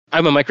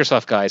I'm a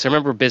Microsoft guy, so I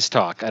remember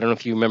BizTalk. I don't know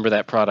if you remember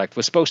that product.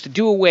 Was supposed to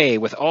do away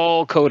with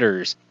all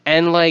coders.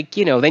 And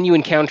then you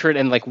encounter it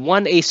and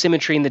one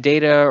asymmetry in the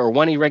data or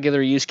one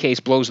irregular use case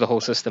blows the whole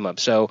system up.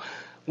 So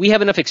we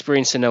have enough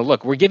experience to know,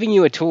 look, we're giving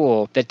you a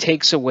tool that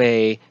takes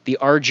away the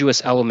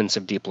arduous elements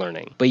of deep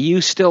learning, but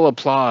you still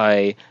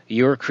apply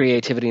your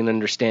creativity and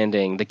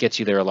understanding that gets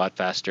you there a lot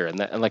faster.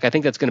 And I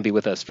think that's going to be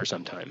with us for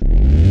some time.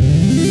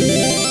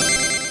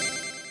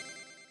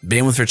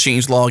 Bandwidth for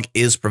Changelog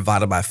is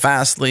provided by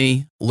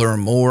Fastly. Learn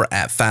more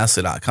at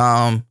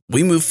fastly.com.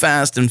 We move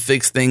fast and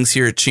fix things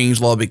here at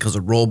Changelog because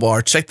of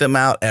Rollbar. Check them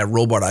out at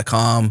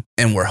rollbar.com.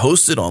 And we're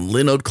hosted on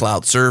Linode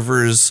Cloud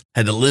servers.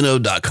 Head to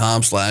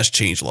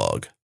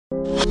linode.com/changelog.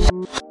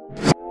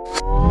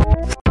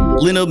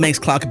 Linode makes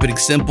cloud computing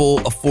simple,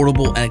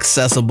 affordable, and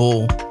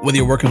accessible. Whether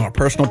you're working on a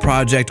personal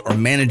project or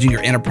managing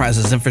your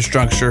enterprise's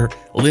infrastructure,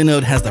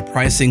 Linode has the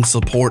pricing,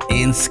 support,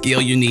 and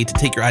scale you need to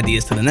take your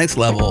ideas to the next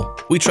level.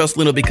 We trust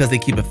Linode because they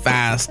keep it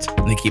fast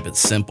and they keep it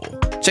simple.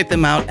 Check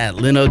them out at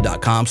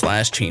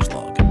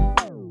linode.com/changelog.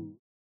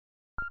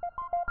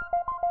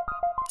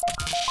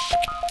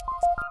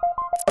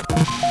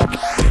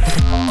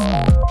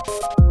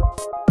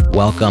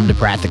 Welcome to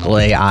Practical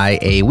AI,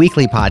 a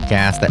weekly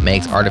podcast that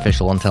makes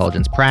artificial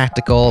intelligence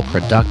practical,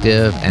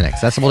 productive, and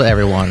accessible to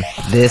everyone.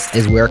 This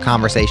is where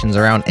conversations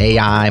around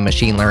AI,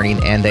 machine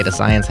learning, and data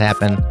science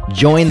happen.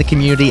 Join the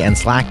community and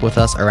Slack with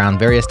us around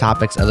various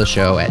topics of the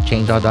show at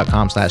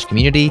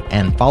changelog.com/community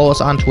and follow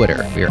us on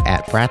Twitter. We're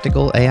at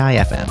Practical AI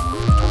FM.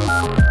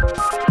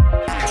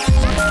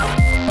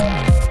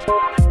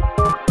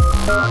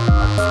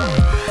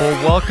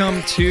 Well,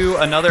 welcome to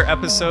another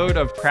episode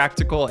of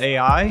Practical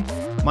AI.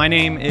 My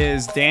name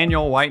is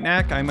Daniel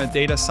Whitenack. I'm a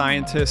data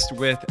scientist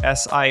with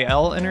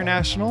SIL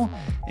International.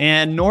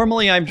 And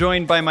normally I'm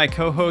joined by my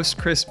co-host,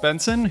 Chris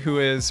Benson, who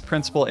is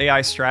principal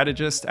AI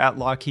strategist at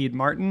Lockheed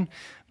Martin.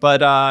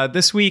 But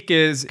this week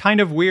is kind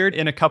of weird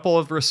in a couple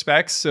of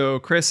respects. So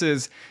Chris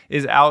is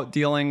out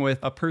dealing with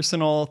a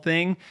personal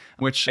thing,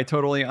 which I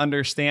totally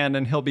understand,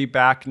 and he'll be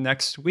back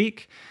next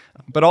week.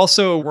 But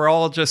also, we're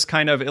all just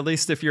kind of, at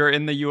least if you're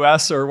in the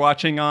US or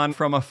watching on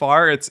from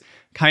afar, it's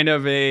kind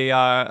of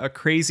a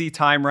crazy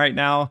time right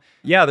now.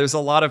 Yeah, there's a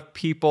lot of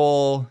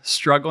people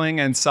struggling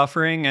and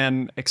suffering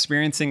and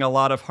experiencing a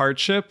lot of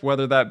hardship,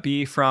 whether that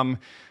be from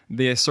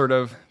the sort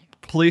of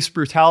police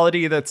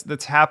brutality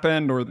that's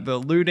happened, or the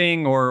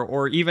looting,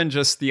 or even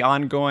just the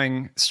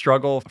ongoing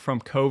struggle from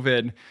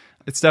COVID.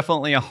 It's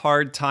definitely a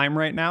hard time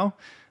right now.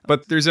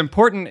 But there's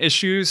important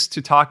issues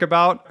to talk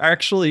about,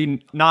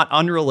 actually not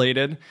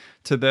unrelated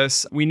to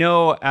this. We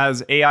know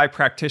as AI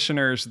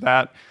practitioners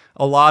that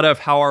a lot of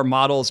how our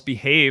models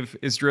behave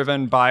is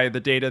driven by the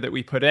data that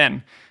we put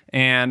in.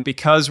 And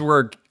because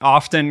we're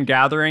often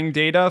gathering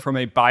data from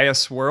a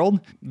biased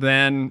world,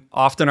 then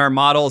often our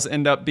models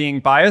end up being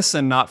biased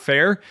and not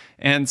fair.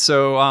 And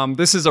so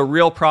this is a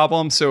real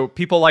problem. So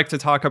people like to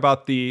talk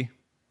about the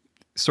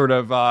sort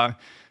of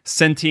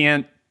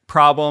sentient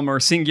problem or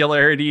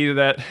singularity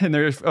and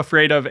they're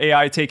afraid of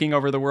AI taking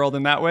over the world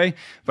in that way.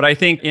 But I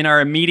think in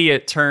our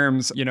immediate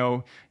terms,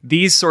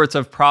 these sorts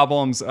of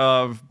problems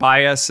of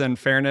bias and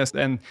fairness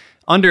and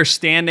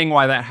understanding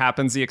why that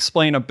happens, the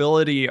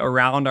explainability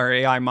around our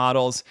AI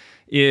models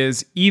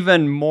is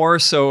even more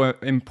so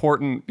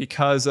important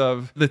because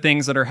of the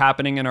things that are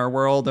happening in our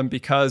world and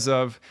because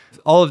of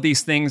all of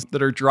these things that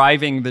are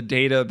driving the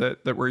data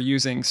that we're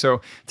using.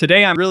 So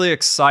today I'm really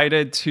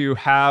excited to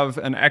have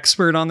an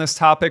expert on this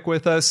topic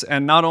with us,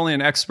 and not only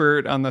an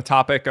expert on the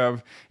topic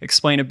of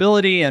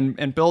explainability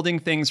and building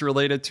things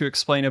related to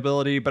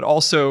explainability, but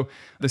also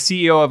the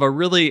CEO of a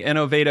really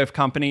innovative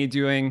company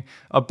doing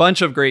a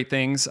bunch of great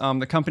things.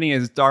 The company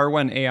is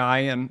Darwin AI,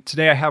 and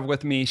today I have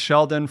with me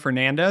Sheldon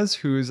Fernandez,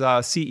 who's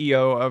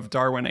CEO of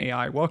Darwin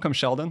AI. Welcome,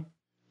 Sheldon.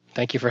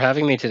 Thank you for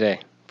having me today.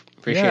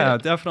 Appreciate it. Yeah,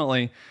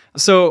 definitely.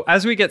 So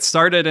as we get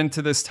started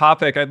into this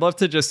topic, I'd love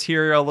to just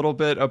hear a little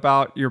bit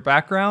about your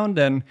background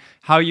and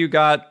how you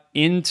got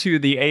into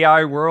the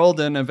AI world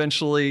and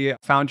eventually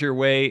found your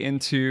way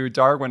into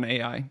Darwin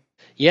AI.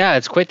 Yeah,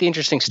 it's quite the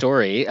interesting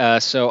story.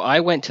 So I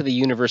went to the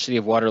University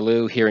of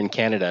Waterloo here in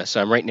Canada. So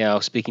I'm right now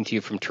speaking to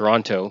you from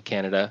Toronto,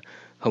 Canada,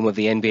 home of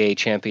the NBA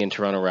champion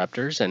Toronto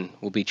Raptors, and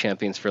we'll be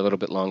champions for a little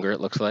bit longer, it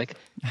looks like.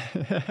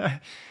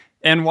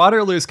 And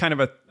Waterloo is kind of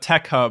a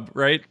tech hub,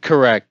 right?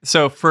 Correct.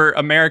 So for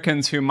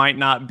Americans who might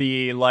not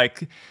be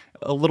like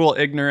a little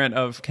ignorant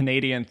of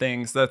Canadian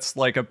things, that's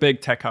like a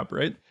big tech hub,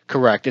 right?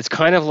 Correct. It's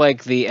kind of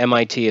like the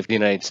MIT of the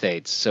United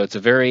States. So it's a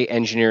very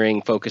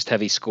engineering-focused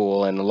heavy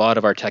school, and a lot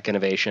of our tech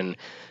innovation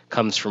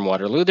comes from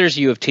Waterloo. There's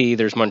U of T,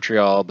 there's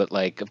Montreal, but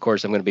of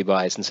course, I'm going to be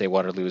biased and say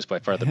Waterloo is by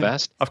far the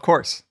best. Of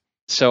course.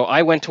 So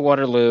I went to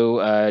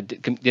Waterloo,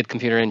 did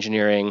computer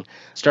engineering,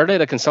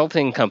 started a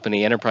consulting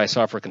company, enterprise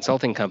software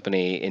consulting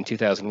company in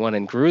 2001,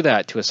 and grew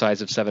that to a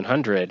size of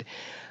 700.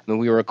 And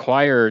we were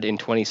acquired in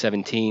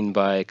 2017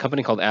 by a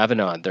company called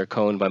Avanade. They're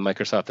co-owned by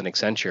Microsoft and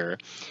Accenture.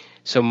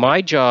 So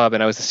my job,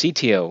 and I was the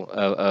CTO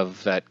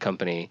of that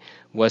company,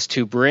 was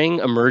to bring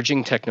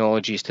emerging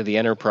technologies to the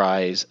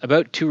enterprise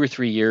about 2 or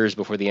 3 years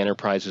before the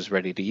enterprise was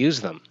ready to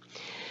use them.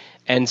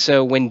 And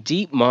so when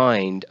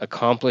DeepMind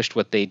accomplished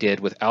what they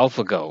did with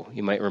AlphaGo,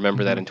 you might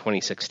remember that in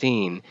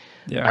 2016,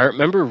 I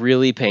remember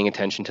really paying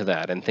attention to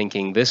that and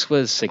thinking this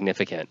was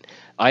significant.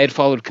 I had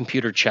followed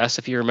computer chess,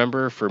 if you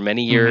remember, for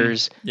many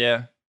years.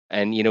 Yeah.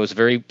 And, it was a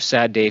very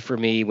sad day for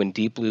me when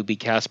Deep Blue beat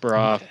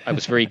Kasparov. I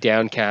was very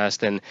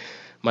downcast, and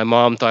my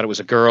mom thought it was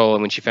a girl.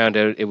 And when she found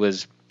out it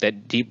was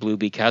that Deep Blue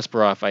beat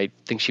Kasparov, I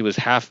think she was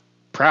half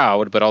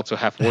proud, but also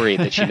half worried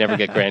that she'd never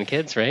get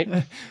grandkids,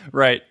 right?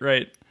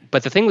 Right.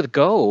 But the thing with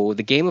Go,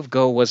 the game of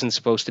Go wasn't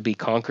supposed to be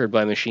conquered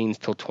by machines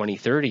till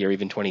 2030 or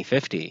even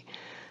 2050.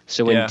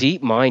 So when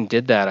DeepMind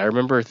did that, I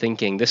remember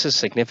thinking, this is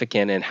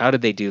significant, and how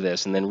did they do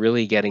this? And then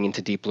really getting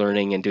into deep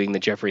learning and doing the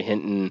Jeffrey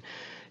Hinton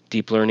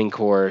deep learning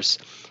course.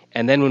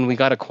 And then when we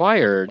got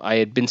acquired, I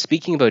had been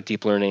speaking about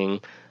deep learning.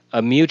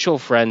 A mutual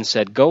friend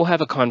said, go have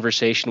a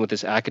conversation with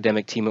this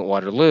academic team at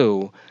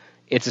Waterloo.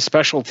 It's a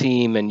special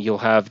team, and you'll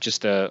have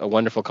just a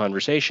wonderful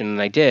conversation. And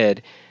I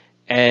did.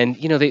 And,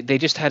 they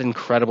just had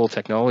incredible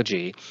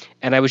technology.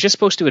 And I was just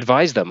supposed to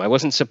advise them. I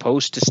wasn't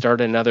supposed to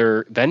start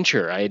another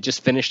venture. I had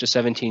just finished a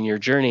 17-year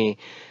journey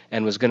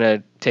and was going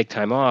to take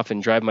time off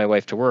and drive my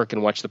wife to work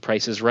and watch The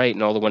Price is Right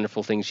and all the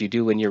wonderful things you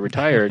do when you're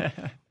retired.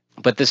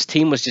 But this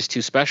team was just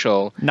too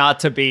special.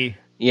 Not to be.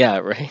 Yeah,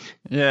 right.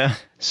 Yeah.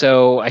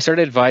 So I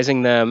started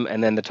advising them,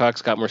 and then the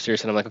talks got more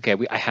serious, and I'm like, okay,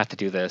 I have to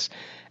do this.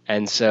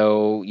 And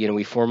so,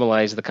 we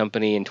formalized the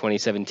company in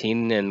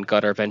 2017 and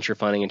got our venture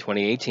funding in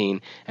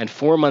 2018. And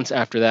 4 months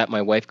after that,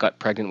 my wife got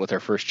pregnant with our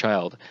first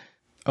child.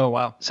 Oh,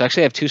 wow. So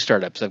actually I have 2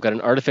 startups. I've got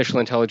an artificial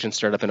intelligence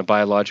startup and a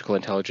biological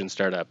intelligence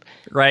startup.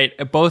 Right.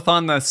 Both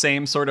on the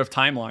same sort of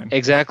timeline.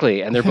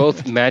 Exactly. And they're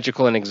both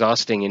magical and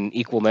exhausting in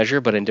equal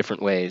measure, but in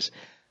different ways.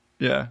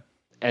 Yeah.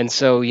 And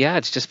so,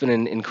 it's just been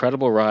an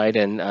incredible ride.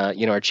 And,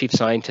 our chief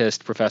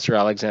scientist, Professor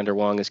Alexander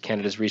Wong, is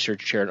Canada's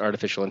research chair in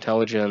artificial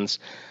intelligence.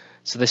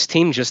 So this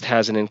team just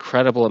has an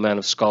incredible amount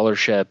of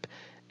scholarship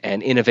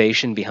and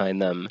innovation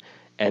behind them.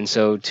 And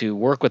so to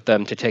work with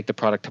them to take the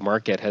product to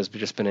market has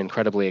just been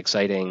incredibly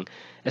exciting,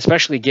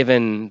 especially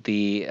given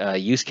the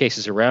use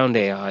cases around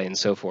AI and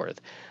so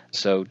forth.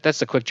 So that's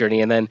the quick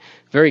journey. And then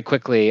very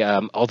quickly,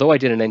 although I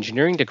did an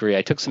engineering degree,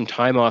 I took some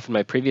time off in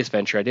my previous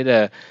venture. I did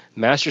a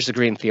master's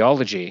degree in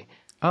theology.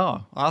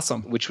 Oh,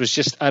 awesome. Which was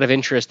just out of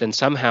interest, and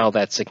somehow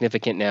that's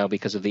significant now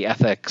because of the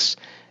ethics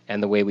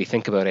and the way we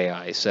think about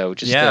AI. So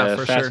just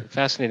a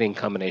fascinating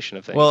combination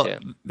of things. Well,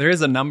 there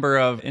is a number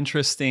of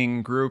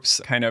interesting groups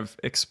kind of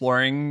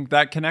exploring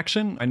that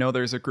connection. I know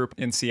there's a group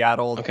in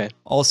Seattle. Okay.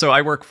 Also,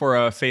 I work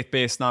for a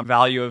faith-based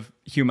value of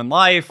human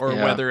life, or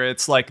whether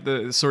it's like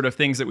the sort of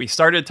things that we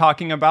started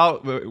talking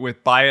about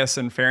with bias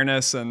and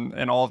fairness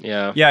and all.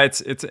 Yeah,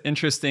 it's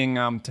interesting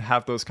to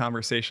have those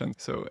conversations.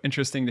 So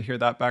interesting to hear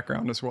that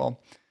background as well.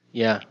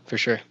 Yeah, for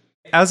sure.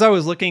 As I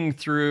was looking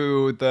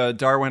through the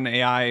Darwin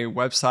AI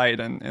website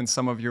and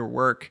some of your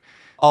work,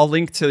 I'll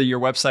link to your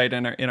website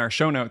in our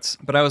show notes.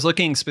 But I was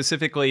looking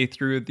specifically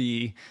through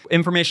the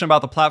information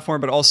about the platform,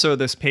 but also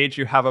this page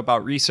you have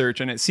about research.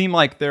 And it seemed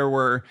like there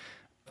were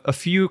a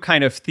few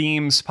kind of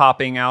themes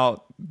popping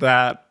out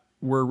that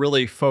were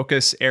really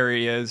focus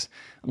areas.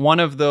 One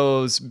of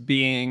those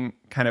being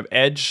kind of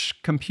edge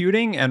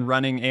computing and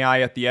running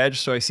AI at the edge.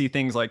 So I see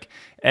things like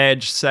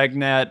Edge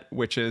SegNet,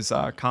 which is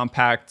a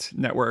compact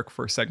network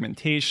for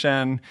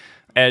segmentation,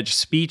 Edge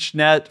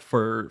SpeechNet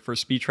for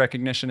speech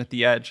recognition at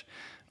the edge.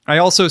 I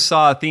also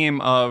saw a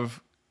theme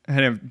of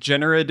kind of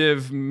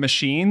generative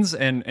machines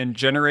and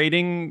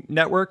generating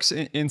networks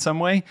in some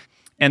way.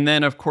 And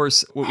then, of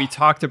course, what we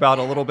talked about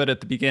a little bit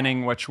at the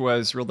beginning, which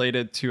was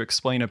related to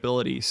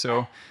explainability.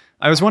 So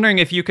I was wondering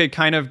if you could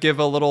kind of give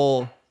a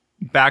little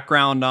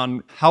background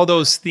on how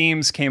those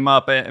themes came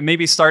up,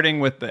 maybe starting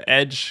with the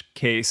edge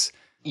case.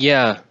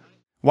 Yeah.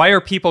 Why are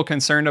people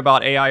concerned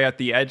about AI at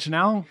the edge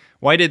now?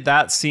 Why did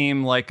that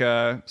seem like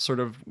a sort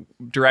of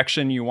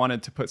direction you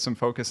wanted to put some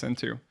focus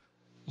into?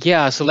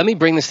 Yeah, so let me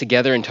bring this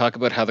together and talk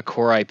about how the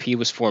core IP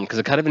was formed, because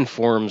it kind of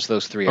informs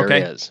those 3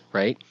 areas,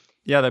 right?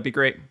 Yeah, that'd be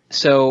great.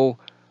 So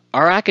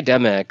our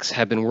academics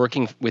have been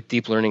working with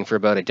deep learning for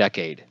about a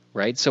decade,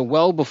 right? So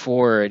well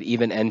before it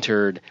even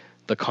entered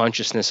the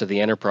consciousness of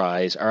the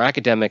enterprise, our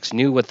academics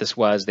knew what this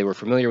was, they were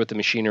familiar with the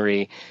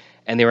machinery,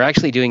 and they were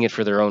actually doing it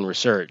for their own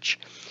research.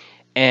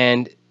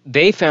 And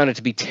they found it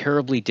to be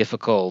terribly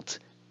difficult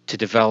to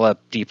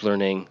develop deep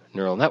learning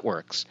neural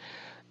networks.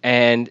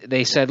 And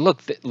they said,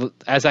 look,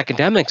 as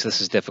academics,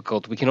 this is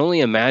difficult. We can only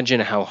imagine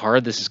how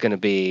hard this is going to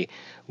be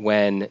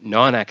when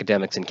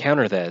non-academics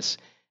encounter this.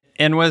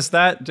 And was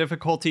that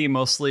difficulty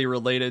mostly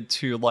related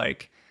to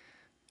like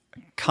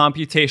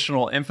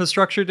computational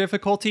infrastructure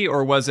difficulty,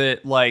 or was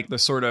it like the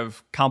sort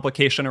of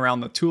complication around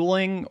the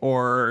tooling,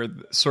 or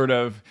sort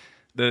of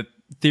the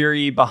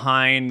theory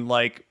behind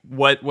like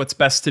what's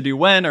best to do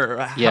when,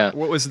 or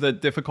what was the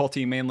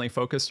difficulty mainly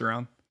focused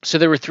around? So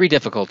there were 3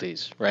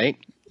 difficulties, right?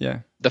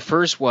 Yeah. The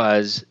first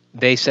was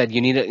they said you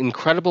need an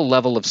incredible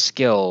level of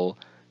skill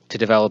to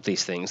develop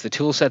these things. The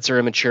tool sets are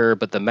immature,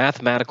 but the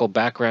mathematical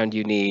background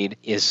you need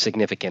is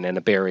significant and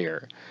a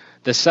barrier.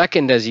 The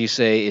second, as you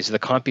say, is the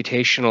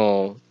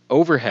computational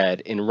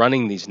overhead in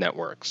running these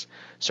networks.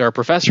 So our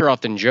professor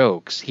often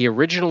jokes, he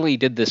originally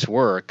did this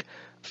work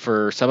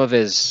for some of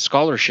his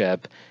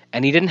scholarship,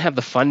 and he didn't have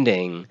the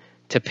funding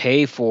to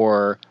pay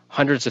for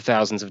hundreds of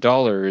thousands of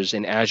dollars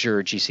in Azure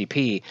or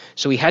GCP,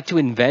 so he had to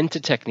invent a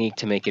technique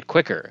to make it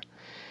quicker.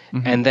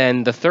 Mm-hmm. And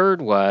then the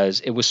third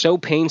was, it was so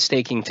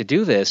painstaking to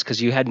do this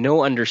because you had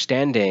no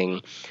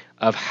understanding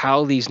of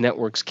how these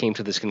networks came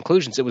to these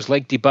conclusions. It was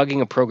like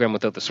debugging a program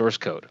without the source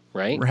code,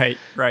 right?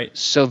 Right.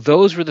 So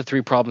those were the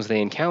three problems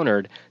they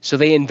encountered. So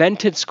they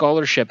invented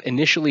scholarship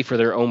initially for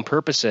their own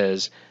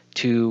purposes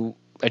to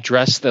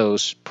address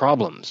those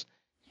problems.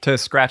 To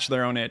scratch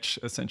their own itch,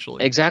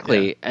 essentially.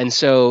 Exactly. Yeah. And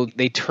so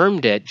they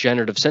termed it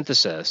generative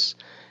synthesis.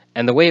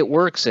 And the way it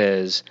works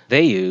is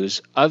they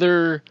use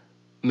other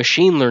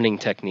machine learning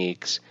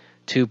techniques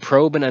to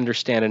probe and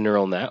understand a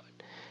neural net.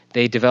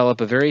 They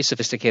develop a very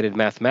sophisticated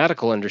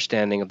mathematical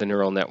understanding of the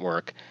neural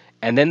network,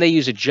 and then they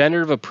use a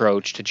generative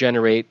approach to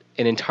generate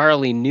an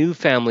entirely new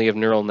family of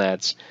neural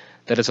nets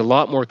that is a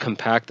lot more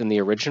compact than the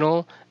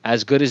original,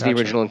 as good as the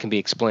original and can be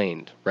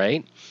explained,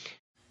 right?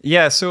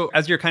 Yeah, so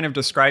as you're kind of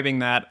describing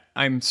that,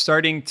 I'm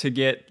starting to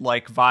get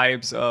like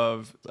vibes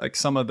of like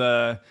some of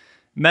the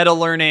meta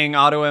learning,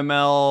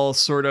 AutoML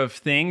sort of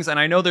things. And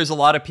I know there's a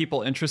lot of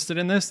people interested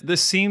in this.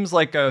 This seems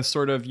like a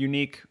sort of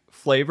unique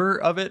flavor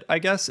of it, I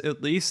guess,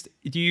 at least.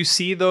 Do you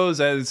see those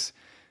as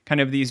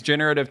kind of these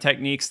generative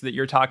techniques that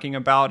you're talking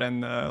about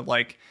and the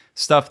like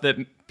stuff that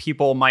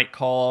people might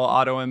call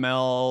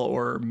AutoML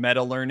or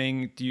meta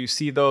learning? Do you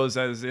see those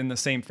as in the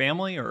same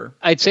family, or?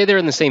 I'd say they're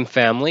in the same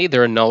family.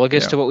 They're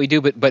analogous to what we do,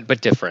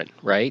 but different,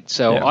 right?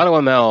 So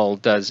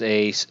AutoML does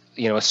a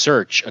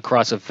search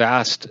across a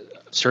vast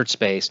search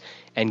space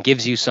and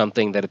gives you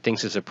something that it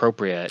thinks is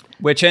appropriate.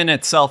 Which in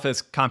itself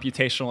is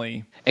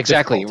computationally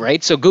exactly difficult.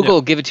 Right? So Google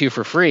will give it to you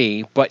for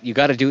free, but you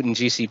got to do it in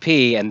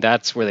GCP, and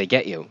that's where they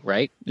get you,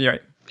 right? Yeah.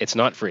 It's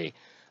not free.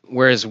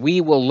 Whereas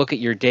we will look at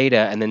your data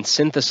and then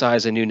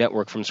synthesize a new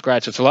network from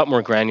scratch. So it's a lot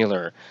more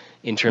granular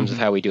in terms of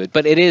how we do it.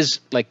 But it is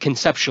like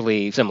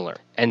conceptually similar.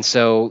 And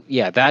so,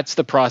 that's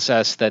the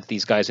process that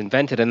these guys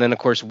invented. And then, of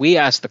course, we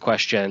asked the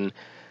question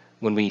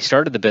when we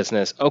started the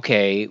business,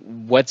 okay,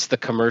 what's the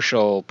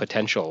commercial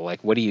potential?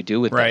 Like, what do you do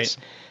with this?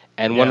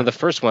 And one of the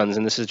first ones,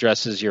 and this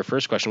addresses your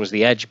first question, was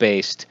the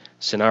edge-based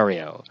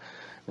scenario,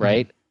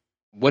 right?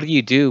 What do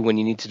you do when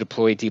you need to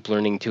deploy deep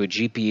learning to a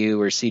GPU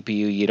or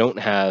CPU? You don't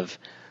have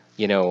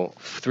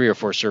 3 or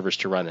 4 servers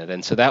to run it.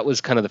 And so that was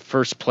kind of the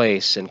first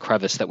place and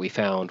crevice that we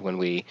found when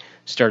we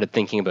started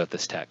thinking about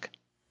this tech.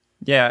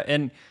 Yeah.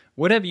 And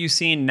what have you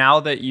seen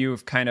now that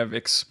you've kind of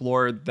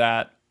explored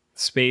that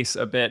space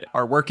a bit,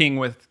 are working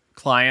with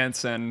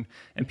clients and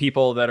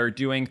people that are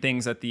doing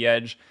things at the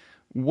edge?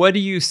 What do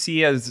you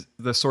see as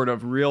the sort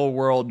of real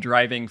world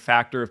driving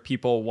factor of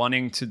people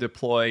wanting to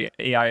deploy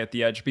AI at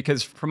the edge?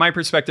 Because from my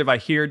perspective, I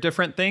hear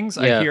different things.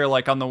 I hear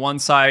like on the one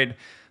side,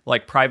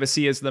 like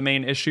privacy is the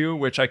main issue,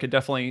 which I could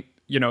definitely,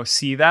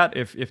 see that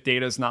if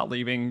data is not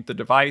leaving the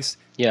device.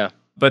 Yeah.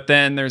 But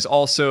then there's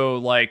also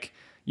like,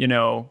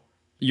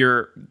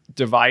 your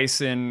device,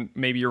 and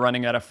maybe you're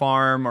running at a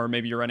farm or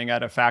maybe you're running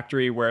at a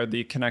factory where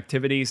the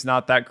connectivity is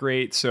not that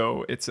great.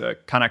 So it's a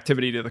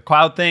connectivity to the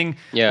cloud thing.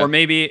 Yeah. Or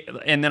maybe,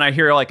 and then I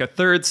hear like a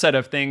third set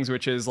of things,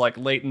 which is like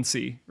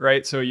latency,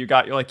 right? So you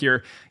got like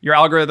your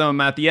algorithm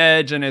at the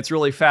edge and it's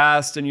really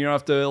fast and you don't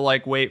have to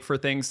like wait for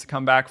things to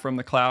come back from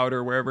the cloud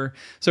or wherever.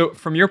 So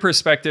from your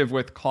perspective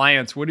with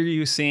clients, what are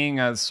you seeing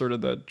as sort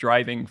of the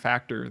driving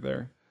factor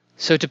there?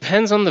 So it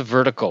depends on the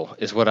vertical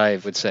is what I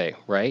would say,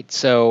 right?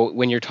 So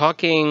when you're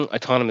talking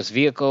autonomous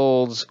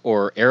vehicles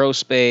or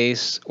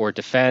aerospace or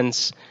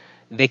defense,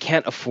 they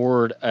can't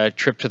afford a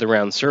trip to the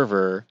round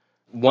server.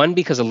 One,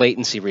 because of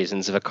latency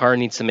reasons. If a car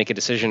needs to make a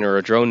decision or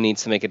a drone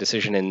needs to make a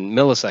decision in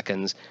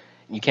milliseconds,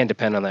 you can't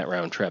depend on that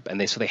round trip.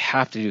 And so they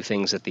have to do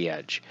things at the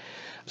edge.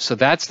 So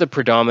that's the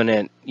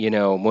predominant,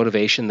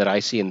 motivation that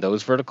I see in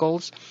those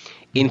verticals.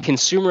 In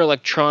consumer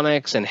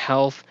electronics and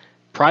health,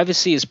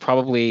 privacy is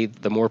probably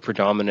the more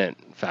predominant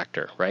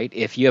factor, right?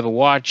 If you have a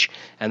watch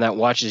and that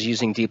watch is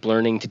using deep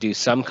learning to do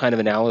some kind of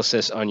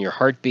analysis on your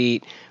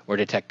heartbeat or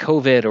detect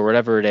COVID or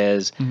whatever it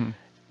is,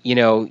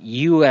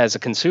 you as a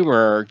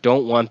consumer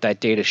don't want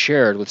that data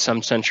shared with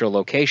some central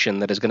location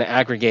that is going to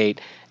aggregate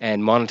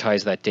and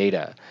monetize that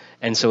data.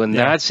 And so in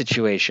that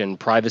situation,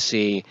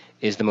 privacy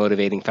is the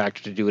motivating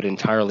factor to do it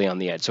entirely on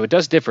the edge. So it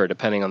does differ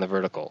depending on the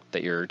vertical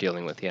that you're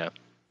dealing with,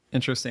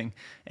 Interesting.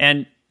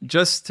 And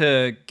just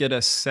to get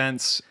a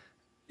sense,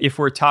 if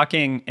we're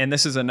talking, and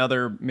this is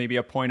another maybe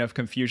a point of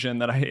confusion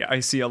that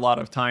I see a lot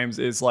of times,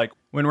 is like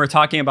when we're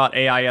talking about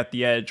AI at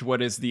the edge,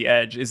 what is the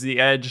edge? Is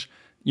the edge,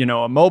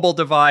 a mobile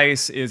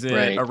device? Is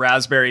it a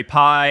Raspberry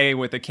Pi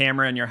with a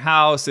camera in your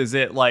house? Is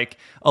it like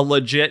a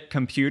legit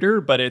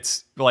computer, but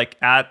it's like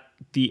at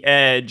the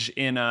edge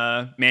in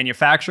a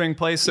manufacturing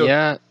place?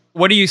 So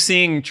what are you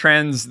seeing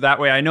trends that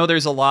way? I know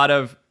there's a lot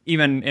of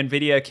even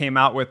NVIDIA came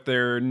out with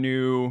their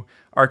new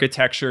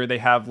architecture. They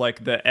have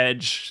like the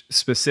edge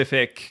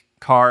specific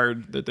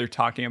card that they're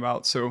talking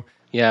about. So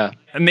Yeah.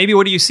 and maybe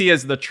what do you see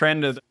as the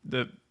trend of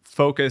the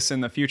focus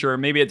in the future? Or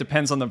maybe it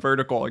depends on the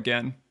vertical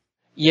again.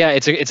 Yeah,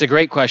 it's a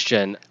great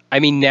question. I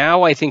mean,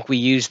 now I think we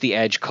use the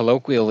edge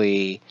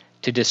colloquially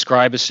to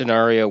describe a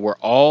scenario where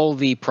all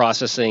the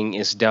processing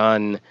is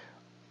done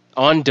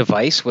on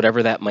device,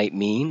 whatever that might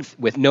mean,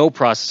 with no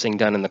processing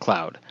done in the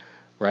cloud,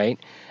 right?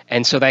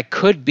 And so that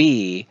could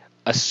be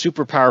a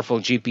super powerful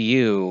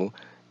GPU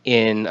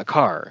in a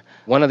car.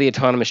 One of the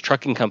autonomous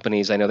trucking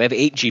companies, I know they have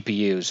 8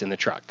 GPUs in the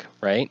truck,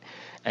 right?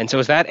 And so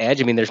is that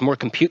edge? I mean, there's more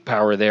compute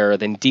power there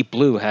than Deep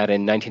Blue had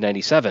in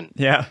 1997.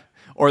 Yeah.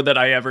 Or that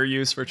I ever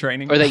use for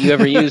training. Or that you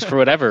ever use for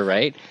whatever,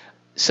 right?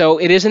 So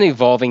it is an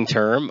evolving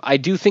term. I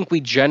do think we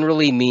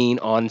generally mean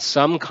on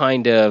some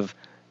kind of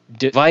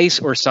device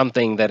or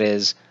something that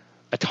is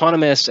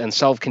autonomous and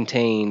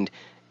self-contained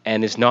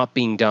and is not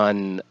being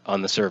done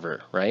on the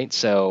server, right?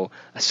 So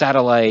a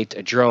satellite,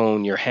 a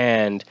drone, your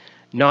hand,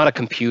 not a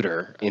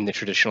computer in the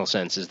traditional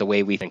sense is the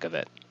way we think of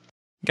it.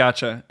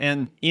 Gotcha.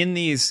 And in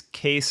these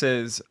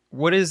cases,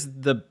 what is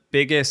the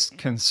biggest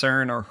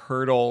concern or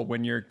hurdle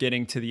when you're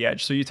getting to the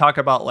edge? So you talk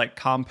about like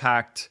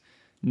compact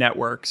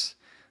networks,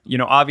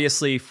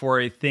 obviously for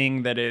a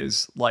thing that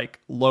is like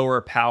lower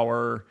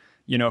power,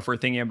 if we're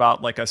thinking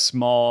about like a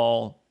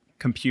small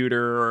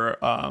computer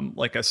or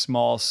like a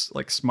small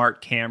like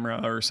smart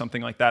camera or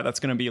something like that, that's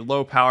going to be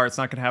low power. It's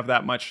not going to have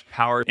that much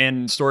power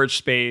and storage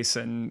space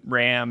and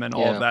RAM and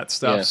all of that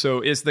stuff. Yeah.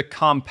 So is the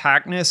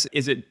compactness,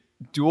 is it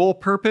dual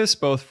purpose,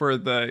 both for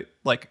the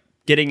like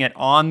getting it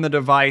on the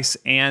device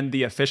and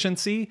the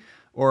efficiency,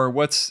 or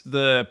what's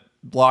the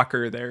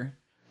blocker there?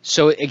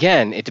 So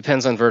again, it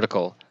depends on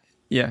vertical.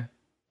 Yeah.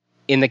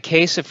 In the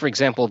case of, for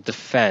example,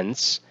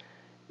 defense,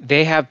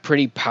 they have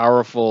pretty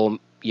powerful,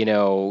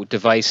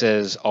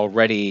 devices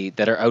already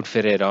that are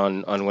outfitted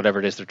on whatever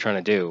it is they're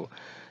trying to do.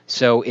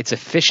 So it's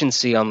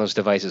efficiency on those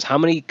devices. How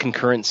many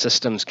concurrent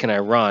systems can I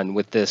run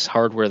with this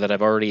hardware that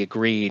I've already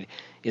agreed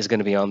is going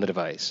to be on the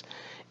device?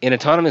 In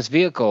autonomous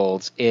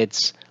vehicles,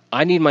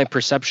 I need my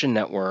perception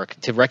network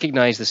to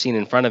recognize the scene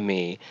in front of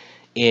me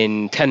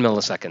in 10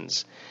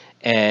 milliseconds.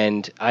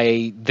 And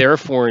I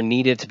therefore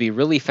need it to be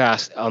really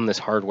fast on this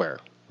hardware,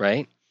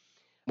 right?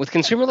 With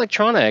consumer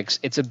electronics,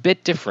 it's a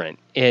bit different.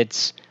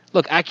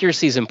 Look,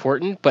 accuracy is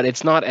important, but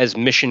it's not as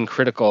mission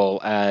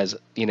critical as,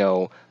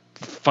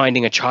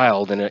 finding a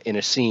child in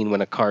a scene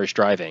when a car is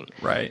driving.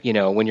 Right.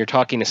 When you're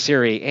talking to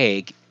Siri,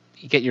 hey,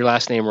 you get your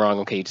last name wrong,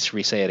 okay, you just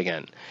re-say it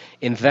again.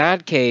 In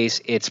that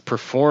case, it's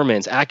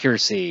performance,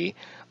 accuracy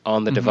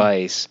on the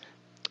device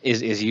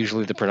is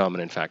usually the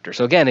predominant factor.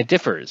 So again, it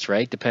differs,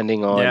 right,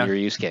 depending on your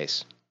use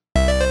case.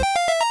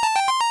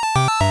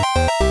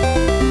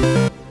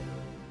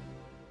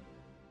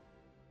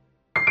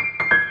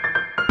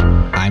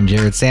 I'm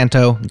Jared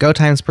Santo,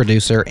 GoTime's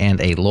producer and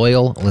a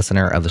loyal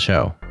listener of the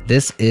show.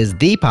 This is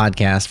the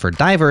podcast for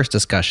diverse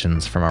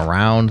discussions from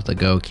around the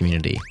Go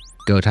community.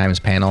 GoTime's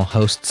panel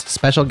hosts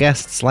special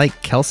guests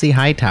like Kelsey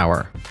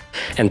Hightower.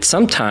 And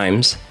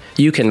sometimes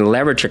you can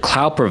leverage a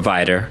cloud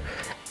provider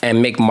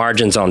and make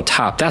margins on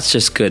top. That's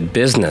just good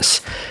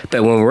business.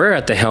 But when we're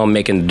at the helm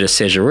making the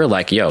decision, we're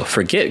like, yo,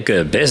 forget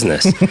good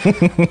business.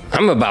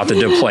 I'm about to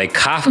deploy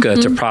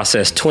Kafka to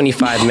process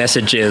 25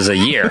 messages a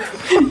year.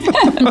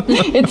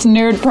 It's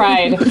nerd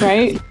pride,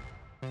 right?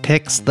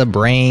 Picks the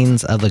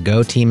brains of the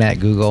Go team at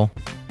Google.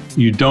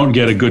 You don't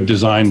get a good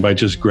design by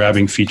just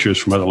grabbing features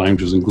from other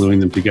languages and gluing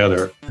them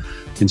together.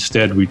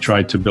 Instead, we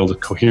tried to build a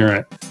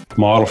coherent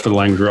model for the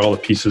language where all the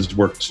pieces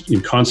worked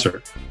in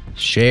concert.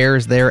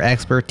 Shares their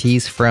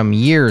expertise from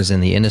years in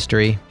the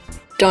industry.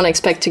 Don't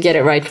expect to get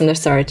it right from the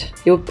start.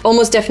 You'll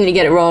almost definitely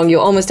get it wrong.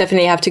 You'll almost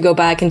definitely have to go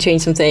back and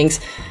change some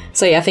things.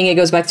 So yeah, I think it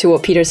goes back to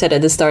what Peter said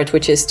at the start,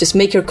 which is just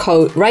make your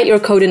code, write your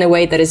code in a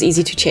way that is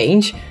easy to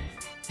change,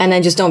 and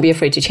then just don't be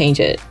afraid to change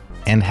it.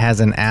 And has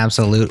an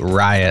absolute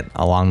riot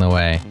along the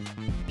way.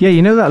 Yeah,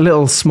 you know that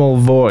little small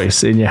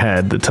voice in your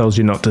head that tells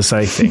you not to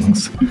say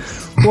things?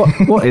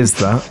 What is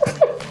that?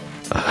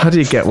 How do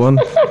you get one?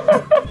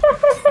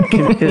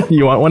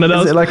 You want one of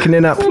those? Is it like an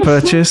in-app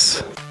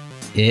purchase?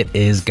 It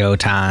is go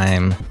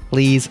time.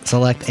 Please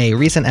select a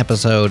recent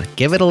episode,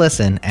 give it a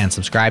listen, and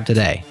subscribe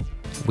today.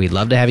 We'd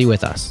love to have you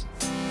with us.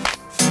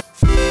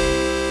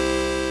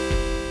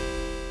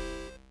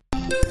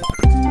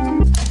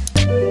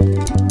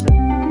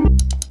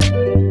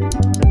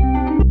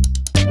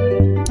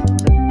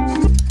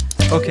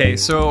 Okay,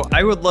 so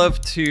I would love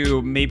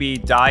to maybe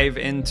dive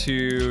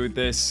into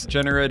this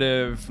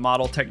generative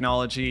model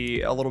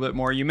technology a little bit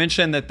more. You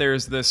mentioned that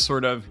there's this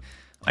sort of,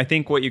 I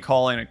think what you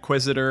call an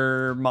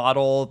inquisitor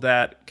model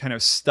that kind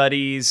of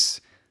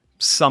studies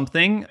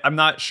something. I'm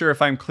not sure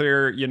if I'm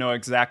clear,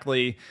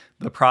 exactly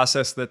the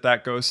process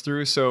that goes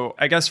through. So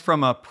I guess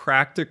from a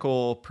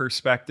practical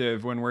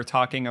perspective, when we're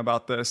talking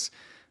about this,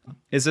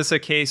 is this a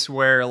case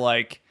where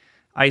like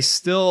I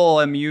still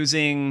am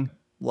using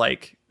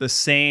like the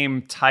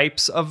same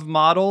types of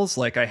models,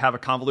 like I have a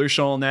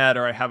convolutional net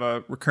or I have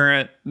a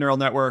recurrent neural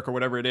network or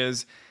whatever it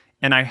is,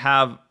 and I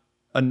have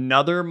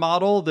another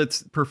model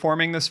that's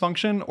performing this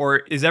function, or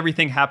is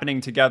everything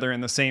happening together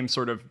in the same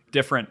sort of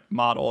different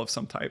model of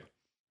some type?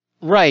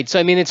 Right. So,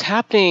 I mean, it's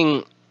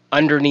happening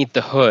underneath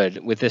the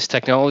hood with this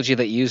technology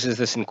that uses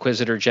this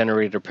inquisitor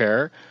generated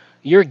pair.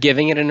 You're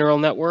giving it a neural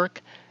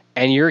network,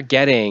 and you're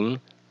getting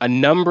a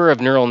number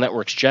of neural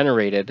networks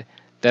generated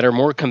that are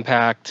more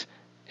compact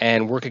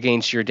and work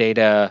against your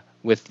data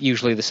with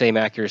usually the same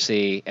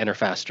accuracy and are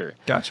faster.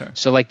 Gotcha.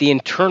 So like the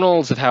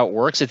internals of how it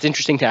works, it's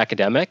interesting to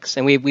academics,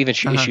 and we've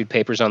issued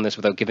papers on this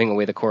without giving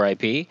away the core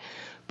IP.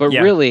 But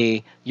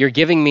really, you're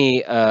giving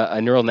me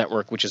a neural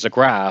network, which is a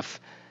graph,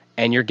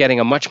 and you're getting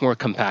a much more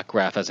compact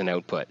graph as an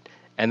output.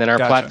 And then our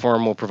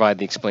platform will provide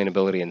the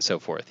explainability and so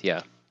forth.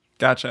 Yeah.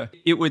 Gotcha.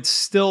 It would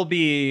still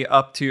be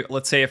up to,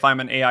 let's say if I'm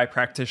an AI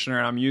practitioner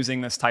and I'm using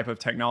this type of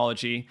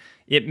technology,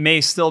 it may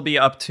still be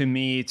up to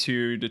me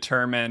to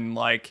determine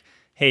like,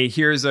 hey,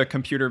 here's a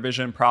computer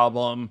vision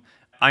problem.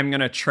 I'm going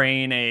to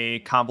train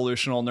a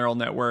convolutional neural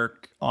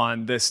network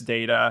on this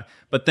data.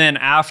 But then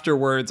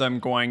afterwards, I'm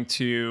going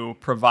to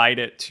provide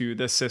it to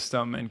the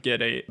system and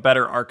get a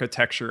better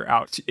architecture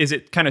out. Is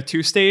it kind of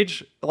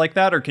two-stage like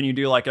that, or can you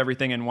do like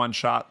everything in one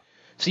shot?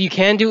 So you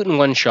can do it in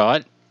one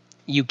shot.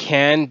 You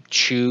can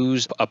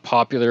choose a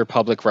popular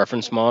public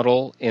reference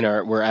model.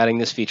 We're adding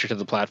this feature to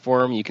the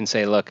platform. You can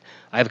say, look,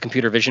 I have a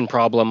computer vision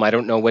problem. I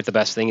don't know what the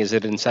best thing is. Is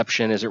it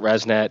Inception? Is it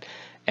ResNet?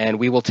 And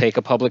we will take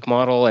a public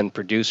model and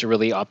produce a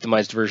really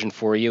optimized version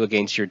for you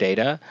against your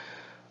data.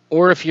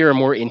 Or if you're a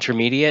more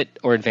intermediate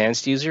or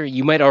advanced user,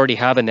 you might already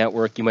have a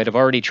network. You might have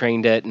already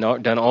trained it,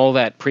 done all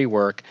that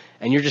pre-work,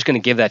 and you're just going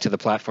to give that to the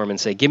platform and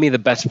say, give me the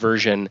best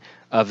version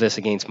of this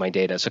against my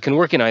data. So it can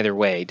work in either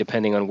way,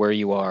 depending on where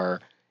you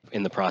are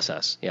in the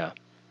process.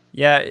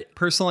 Yeah,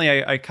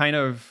 personally, I kind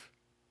of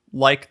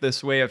like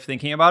this way of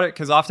thinking about it,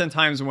 because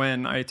oftentimes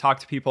when I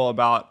talk to people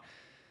about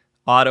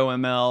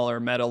AutoML or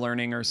meta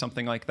learning or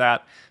something like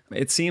that,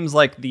 it seems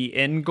like the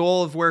end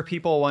goal of where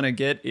people want to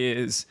get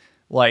is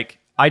like,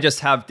 I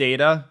just have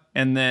data,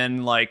 and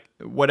then like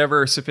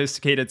whatever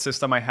sophisticated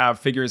system I have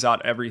figures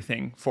out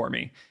everything for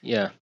me.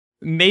 Yeah.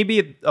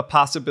 Maybe a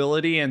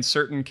possibility in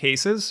certain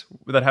cases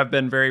that have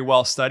been very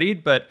well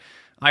studied, but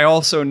I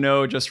also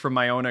know just from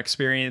my own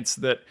experience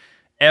that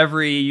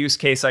every use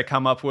case I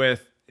come up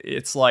with,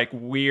 it's like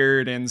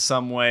weird in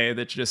some way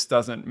that just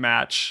doesn't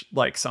match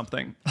like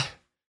something.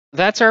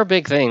 That's our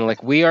big thing.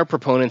 Like, we are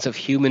proponents of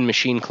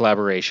human-machine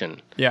collaboration.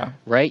 Yeah.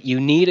 Right? You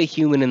need a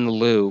human in the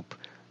loop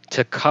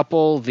to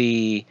couple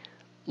the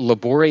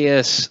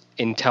laborious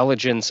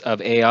intelligence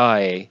of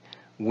AI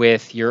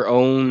with your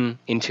own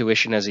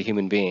intuition as a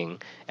human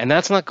being. And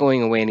that's not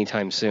going away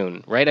anytime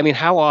soon, right? I mean,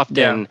 how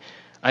often...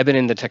 I've been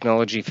in the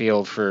technology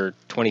field for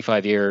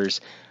 25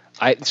 years.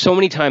 So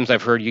many times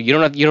I've heard you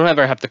don't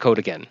ever have to code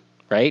again,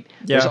 right?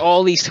 Yeah. There's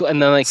all these, and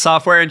then like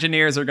software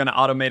engineers are going to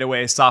automate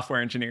away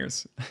software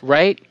engineers,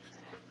 right?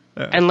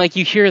 And like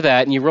you hear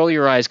that and you roll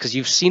your eyes because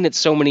you've seen it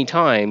so many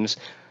times.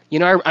 You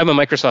know, I'm a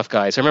Microsoft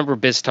guy, so I remember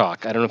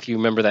BizTalk. I don't know if you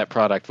remember that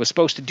product. Was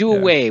supposed to do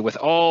away with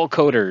all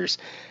coders.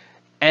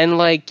 And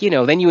like, you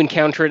know, then you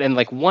encounter it and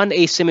like one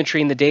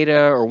asymmetry in the data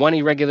or one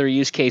irregular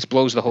use case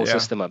blows the whole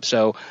system up.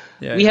 So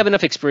we have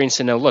enough experience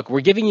to know, look,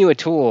 we're giving you a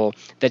tool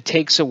that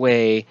takes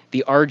away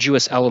the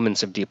arduous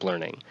elements of deep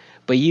learning,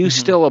 but you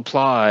still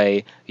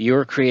apply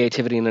your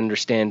creativity and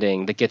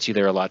understanding that gets you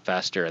there a lot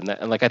faster. And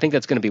like, I think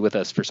that's going to be with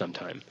us for some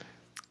time.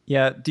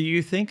 Yeah. Do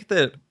you think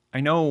that, I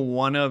know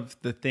one of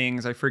the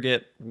things, I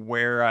forget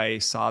where I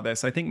saw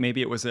this. I think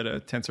maybe it was at a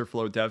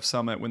TensorFlow Dev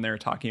Summit when they were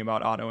talking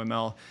about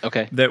AutoML.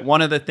 Okay. That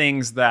one of the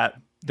things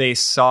that they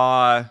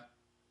saw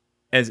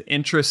as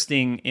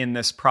interesting in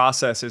this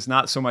process is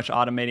not so much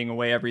automating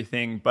away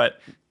everything,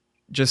 but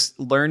just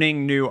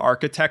learning new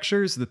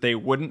architectures that they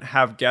wouldn't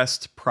have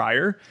guessed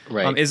prior.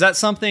 Right. Is that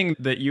something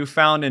that you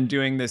found in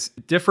doing this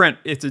different?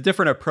 It's a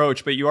different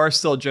approach, but you are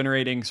still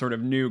generating sort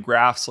of new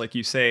graphs, like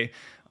you say.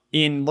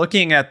 In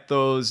looking at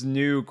those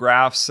new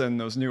graphs and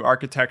those new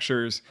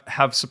architectures,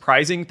 have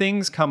surprising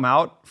things come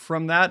out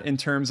from that in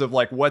terms of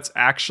like what's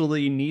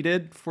actually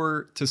needed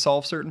to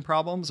solve certain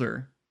problems?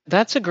 Or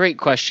that's a great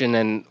question,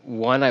 and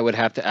one I would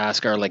have to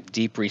ask our like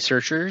deep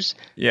researchers.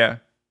 Yeah.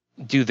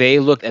 Do they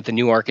look at the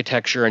new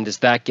architecture and does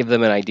that give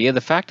them an idea?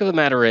 The fact of the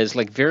matter is,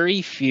 like,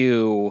 very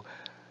few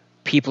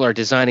people are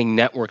designing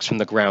networks from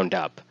the ground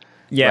up.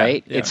 Yeah.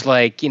 Right? Yeah. It's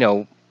like, you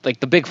know, like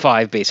the big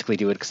five basically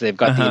do it because they've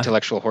got the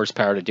intellectual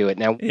horsepower to do it.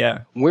 Now,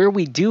 where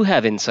we do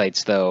have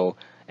insights, though,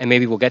 and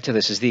maybe we'll get to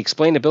this, is the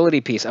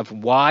explainability piece of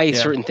why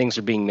certain things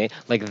are being made.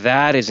 Like,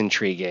 that is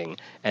intriguing,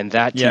 and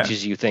that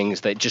teaches you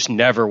things that just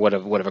never would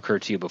have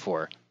occurred to you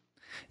before.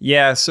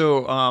 Yeah,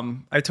 so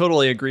I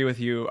totally agree with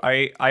you.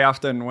 I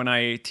often, when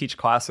I teach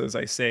classes,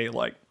 I say,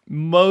 like,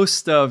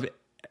 most of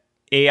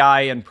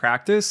AI in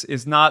practice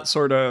is not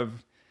sort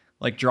of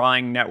like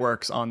drawing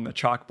networks on the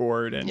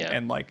chalkboard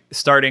and like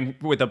starting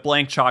with a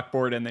blank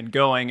chalkboard and then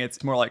going.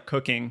 It's more like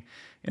cooking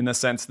in the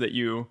sense that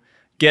you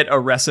get a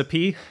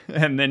recipe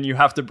and then you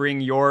have to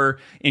bring your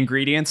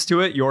ingredients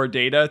to it, your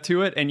data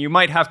to it, and you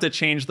might have to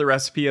change the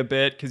recipe a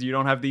bit because you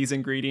don't have these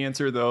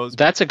ingredients or those.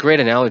 That's a great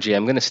analogy.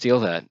 I'm going to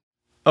steal that.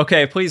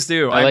 Okay, please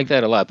do. I like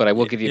that a lot, but I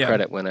will give you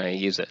credit when I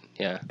use it.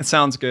 Yeah. It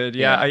sounds good.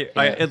 Yeah,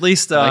 I at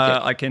least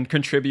I can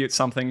contribute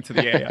something to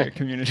the AI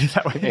community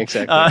that way.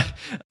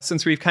 Exactly.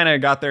 Since we've kind of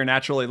got there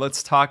naturally,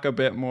 let's talk a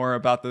bit more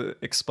about the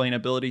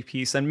explainability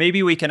piece, and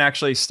maybe we can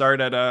actually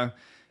start at a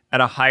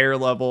higher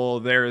level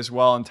there as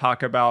well and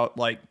talk about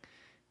like,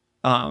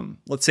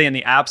 let's say in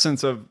the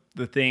absence of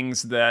the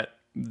things that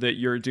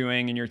you're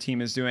doing and your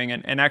team is doing,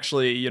 and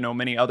actually, you know,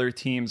 many other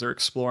teams are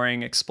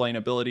exploring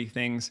explainability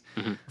things.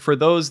 Mm-hmm. For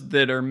those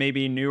that are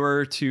maybe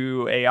newer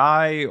to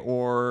AI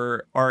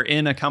or are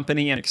in a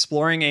company and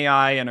exploring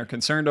AI and are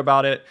concerned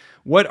about it,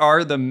 what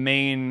are the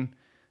main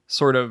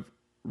sort of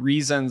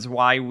reasons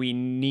why we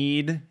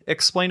need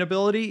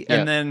explainability? Yeah.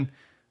 And then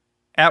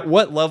at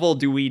what level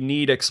do we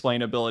need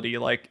explainability?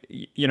 Like,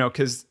 you know,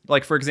 because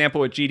like, for example,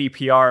 with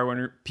GDPR,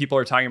 when people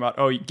are talking about,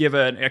 oh, you give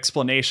an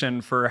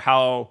explanation for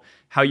how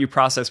you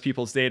process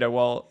people's data.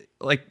 Well,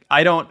 like,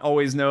 I don't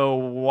always know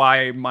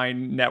why my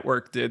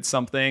network did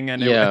something.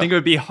 And I think it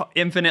would be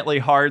infinitely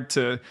hard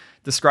to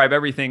describe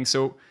everything.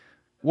 So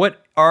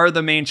what are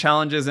the main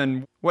challenges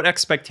and what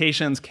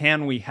expectations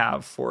can we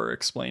have for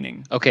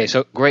explaining? Okay,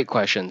 so great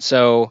question.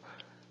 So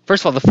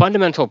first of all, the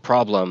fundamental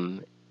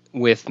problem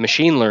with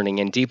machine learning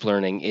and deep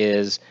learning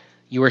is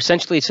you are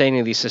essentially saying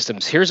to these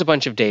systems, here's a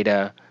bunch of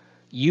data,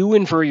 you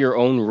infer your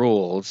own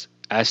rules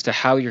as to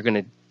how you're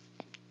going to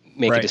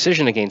make a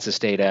decision against this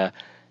data,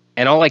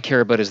 and all I care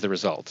about is the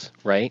result,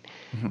 right?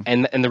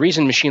 Mm-hmm. And the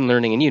reason machine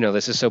learning, and you know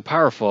this, is so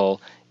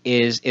powerful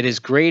is it is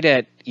great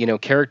at, you know,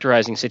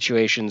 characterizing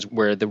situations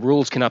where the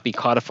rules cannot be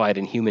codified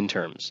in human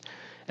terms.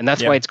 And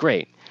that's why it's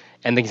great.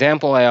 And the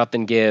example I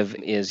often give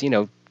is, you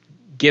know,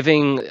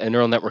 giving a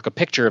neural network a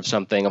picture of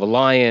something, of a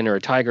lion or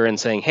a tiger, and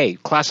saying, hey,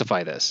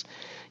 classify this.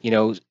 You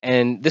know,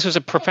 and this was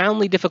a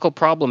profoundly difficult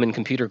problem in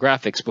computer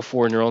graphics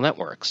before neural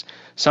networks.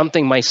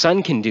 Something my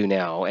son can do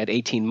now at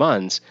 18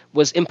 months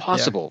was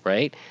impossible,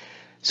 right?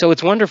 So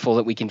it's wonderful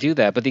that we can do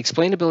that, but the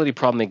explainability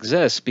problem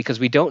exists because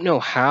we don't know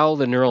how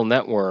the neural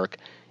network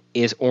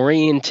is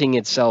orienting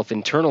itself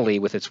internally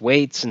with its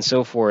weights and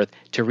so forth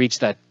to reach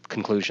that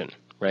conclusion,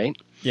 right?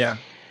 Yeah.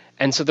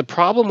 And so the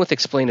problem with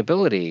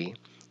explainability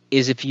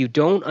is if you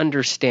don't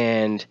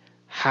understand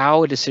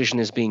how a decision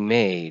is being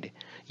made,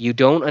 you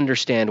don't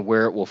understand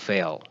where it will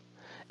fail.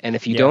 And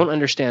if you don't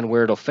understand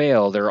where it'll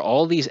fail, there are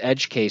all these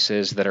edge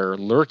cases that are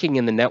lurking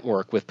in the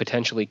network with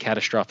potentially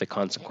catastrophic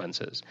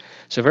consequences.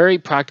 So a very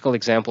practical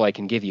example I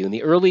can give you. In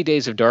the early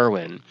days of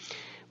Darwin,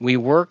 we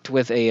worked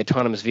with a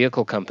autonomous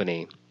vehicle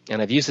company,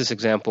 and I've used this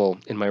example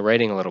in my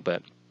writing a little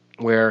bit,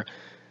 where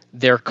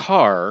their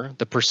car,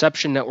 the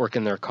perception network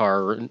in their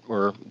car,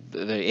 or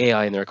the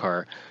AI in their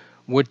car,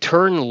 would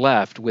turn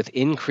left with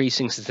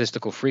increasing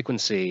statistical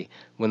frequency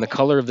when the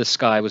color of the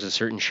sky was a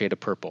certain shade of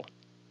purple.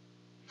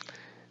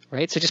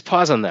 Right? So just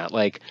pause on that.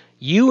 Like,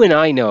 you and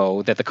I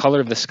know that the color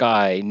of the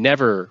sky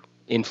never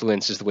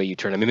influences the way you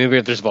turn. I mean, maybe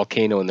if there's a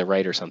volcano in the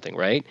right or something,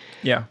 right?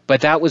 Yeah.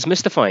 But that was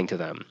mystifying to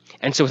them.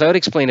 And so without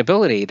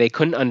explainability, they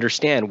couldn't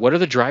understand what are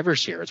the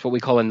drivers here. It's what we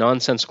call a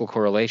nonsensical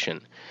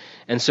correlation.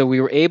 And so we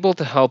were able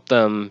to help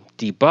them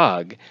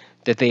debug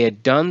that they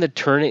had done the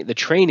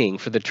training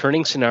for the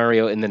turning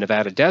scenario in the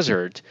Nevada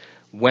desert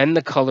when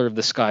the color of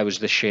the sky was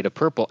this shade of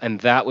purple, and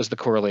that was the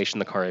correlation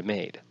the car had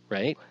made,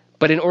 right?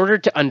 But in order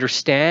to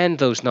understand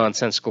those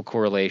nonsensical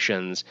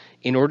correlations,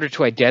 in order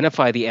to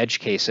identify the edge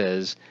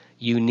cases,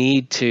 you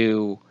need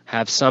to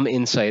have some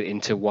insight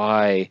into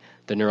why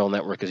the neural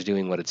network is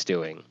doing what it's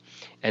doing.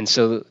 And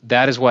so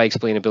that is why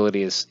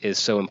explainability is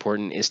so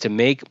important, is to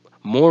make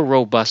more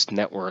robust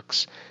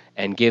networks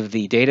and give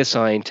the data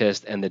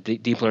scientist and the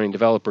deep learning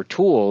developer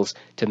tools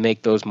to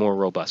make those more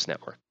robust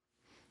networks.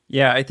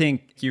 Yeah, I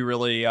think you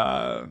really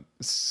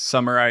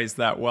summarized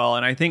that well.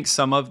 And I think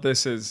some of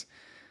this is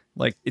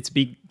like, it's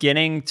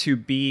beginning to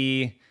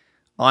be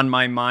on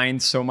my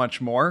mind so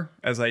much more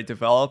as I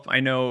develop.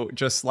 I know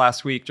just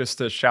last week, just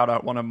to shout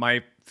out one of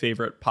my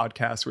favorite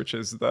podcasts, which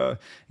is the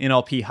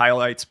NLP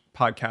Highlights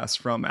podcast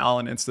from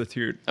Allen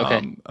Institute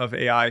of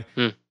AI.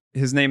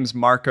 His name's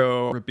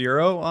Marco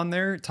Ribeiro on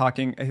there,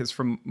 he's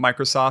from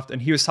Microsoft,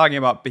 and he was talking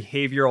about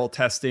behavioral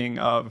testing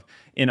of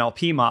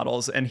NLP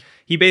models. And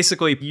he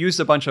basically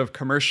used a bunch of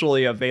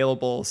commercially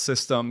available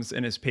systems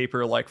in his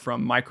paper, like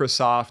from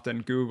Microsoft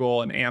and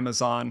Google and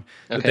Amazon,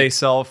 that they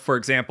sell, for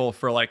example,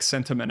 for like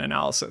sentiment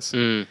analysis.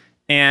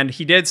 And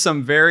he did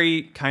some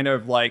very kind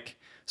of like,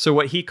 so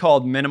what he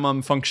called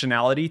minimum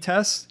functionality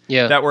tests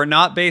that were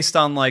not based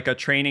on like a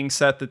training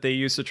set that they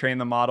used to train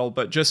the model,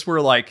 but just were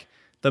like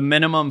the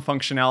minimum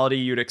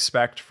functionality you'd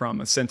expect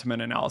from a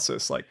sentiment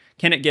analysis. Like,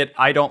 can it get,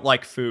 I don't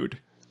like food?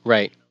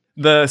 Right.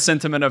 The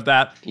sentiment of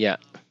that. Yeah.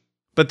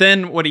 But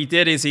then what he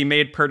did is he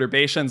made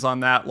perturbations on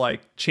that,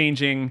 like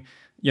changing,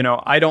 you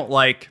know, I don't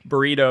like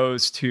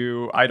burritos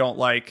to I don't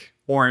like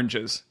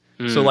oranges.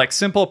 So like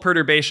simple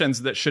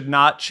perturbations that should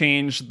not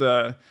change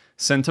the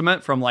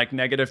sentiment from like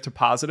negative to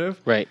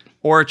positive. Right.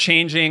 Or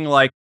changing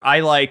like,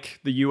 I like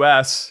the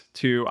US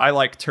to I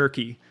like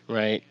Turkey.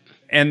 Right.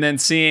 And then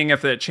seeing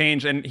if it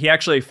changed. And he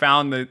actually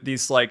found that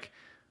these like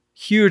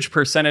huge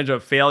percentage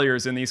of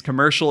failures in these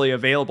commercially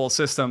available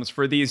systems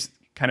for these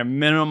kind of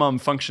minimum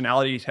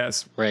functionality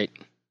tests. Right.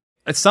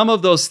 Some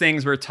of those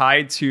things were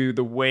tied to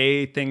the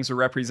way things are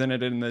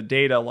represented in the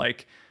data.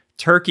 Like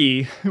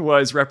Turkey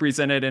was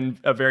represented in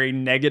a very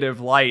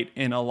negative light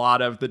in a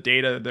lot of the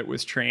data that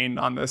was trained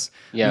on this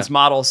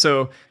model.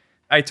 So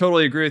I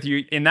totally agree with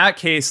you. In that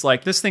case,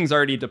 like this thing's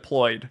already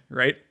deployed,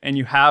 right? And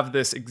you have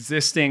this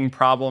existing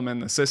problem in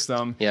the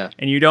system,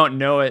 and you don't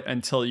know it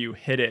until you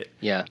hit it.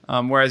 Yeah.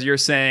 Whereas you're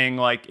saying,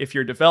 like, if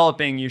you're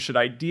developing, you should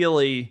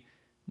ideally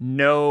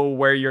know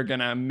where you're going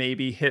to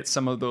maybe hit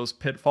some of those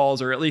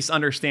pitfalls, or at least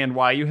understand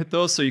why you hit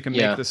those so you can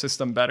make the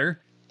system better.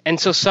 And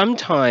so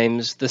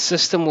sometimes the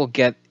system will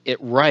get it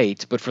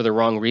right, but for the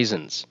wrong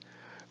reasons.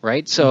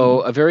 Right?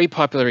 So a very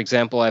popular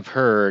example I've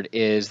heard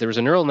is there was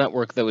a neural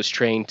network that was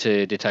trained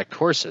to detect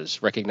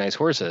horses, recognize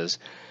horses,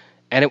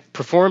 and it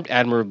performed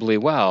admirably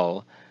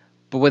well.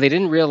 But what they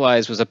didn't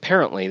realize was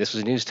apparently, this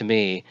was news to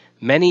me,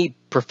 many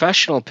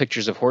professional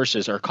pictures of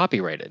horses are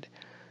copyrighted.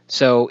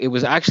 So it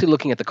was actually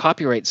looking at the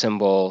copyright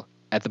symbol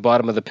at the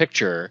bottom of the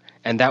picture,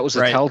 and that was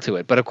a tell to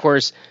it. But of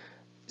course,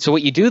 so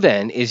what you do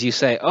then is you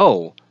say,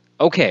 oh,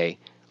 okay,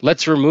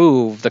 let's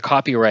remove the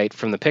copyright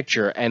from the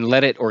picture and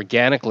let it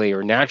organically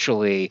or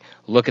naturally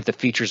look at the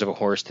features of a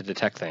horse to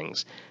detect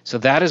things. So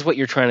that is what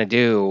you're trying to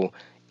do,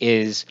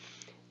 is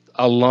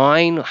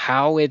align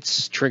how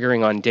it's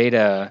triggering on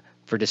data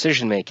for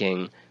decision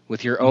making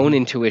with your own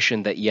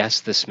intuition that,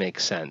 yes, this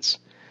makes sense,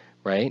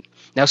 right?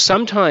 Now,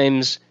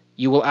 sometimes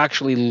you will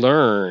actually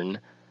learn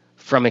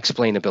from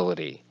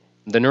explainability.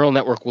 The neural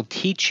network will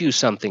teach you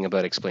something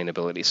about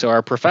explainability. So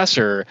our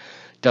professor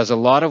does a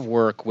lot of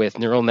work with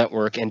neural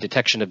network and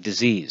detection of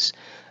disease.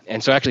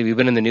 And so actually we've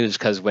been in the news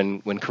because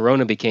when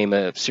corona became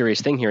a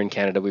serious thing here in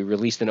Canada, we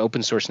released an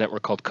open source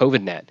network called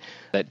COVIDNet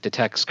that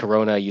detects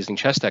corona using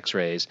chest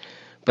x-rays.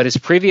 But his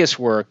previous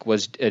work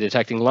was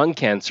detecting lung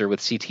cancer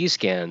with CT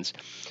scans.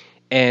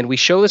 And we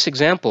show this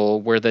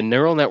example where the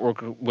neural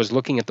network was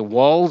looking at the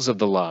walls of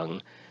the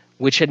lung,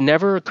 which had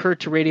never occurred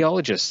to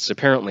radiologists,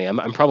 apparently.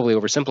 I'm probably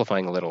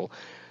oversimplifying a little.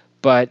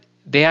 But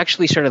they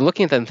actually started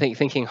looking at them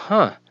thinking,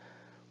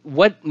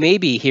 what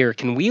maybe here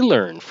can we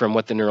learn from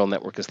what the neural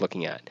network is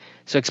looking at?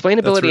 So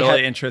explainability... That's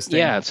really interesting.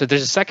 Yeah, so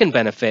there's a second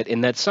benefit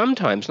in that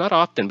sometimes, not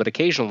often, but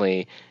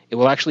occasionally, it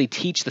will actually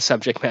teach the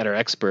subject matter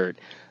expert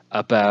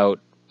about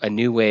a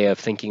new way of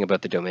thinking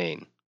about the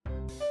domain.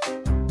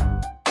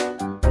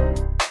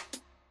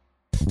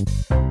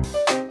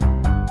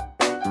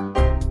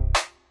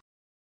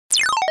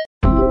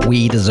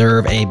 We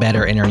deserve a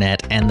better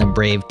internet, and the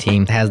Brave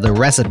team has the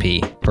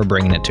recipe for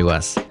bringing it to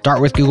us.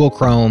 Start with Google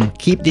Chrome,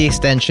 keep the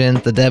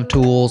extensions, the dev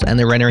tools, and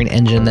the rendering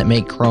engine that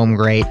make Chrome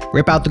great.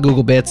 Rip out the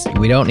Google bits,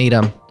 we don't need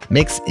them.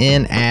 Mix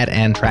in ad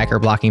and tracker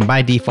blocking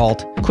by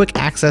default, quick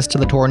access to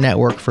the Tor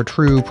network for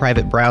true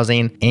private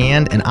browsing,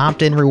 and an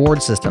opt-in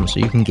reward system so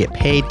you can get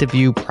paid to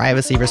view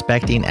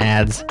privacy-respecting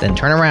ads, then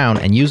turn around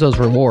and use those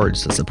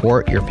rewards to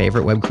support your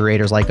favorite web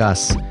creators like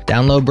us.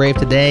 Download Brave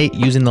today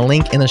using the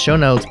link in the show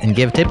notes and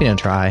give tipping a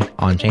try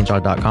on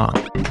changelog.com.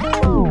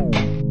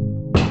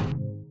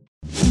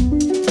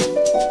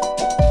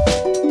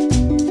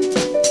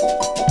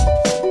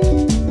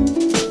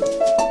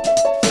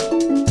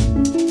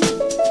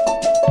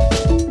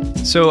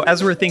 So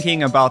as we're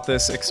thinking about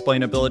this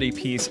explainability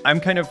piece, I'm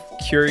kind of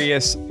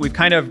curious. We've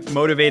kind of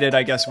motivated,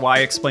 I guess, why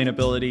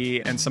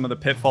explainability and some of the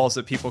pitfalls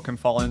that people can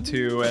fall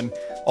into, and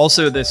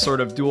also this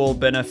sort of dual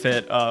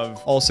benefit of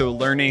also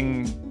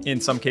learning in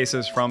some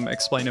cases from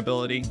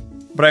explainability.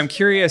 But I'm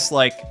curious,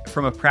 like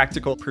from a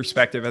practical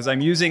perspective, as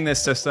I'm using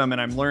this system and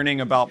I'm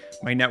learning about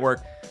my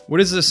network, what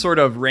is this sort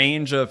of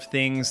range of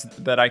things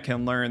that I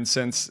can learn,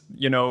 since,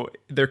 you know,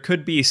 there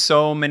could be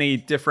so many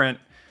different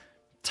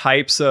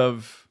types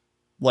of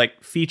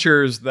like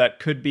features that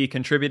could be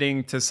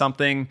contributing to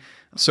something.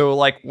 So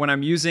like when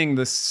I'm using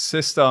the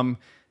system,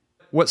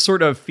 what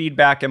sort of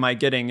feedback am I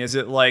getting? Is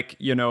it like,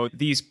 you know,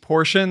 these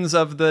portions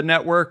of the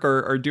network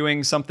are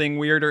doing something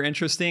weird or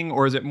interesting?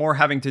 Or is it more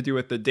having to do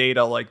with the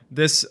data? Like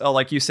this,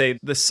 like you say,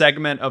 the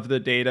segment of the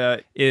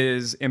data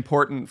is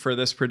important for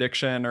this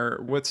prediction,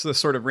 or what's the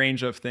sort of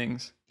range of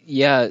things?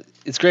 Yeah,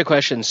 it's a great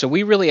question. So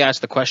we really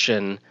asked the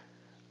question,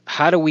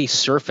 how do we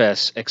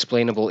surface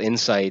explainable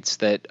insights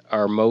that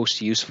are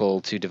most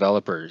useful to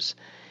developers?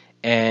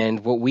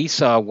 And what we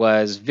saw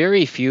was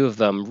very few of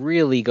them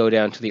really go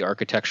down to the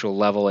architectural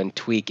level and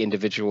tweak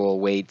individual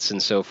weights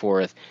and so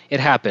forth. It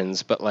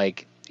happens, but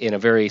like in a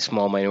very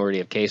small minority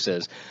of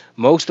cases.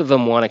 Most of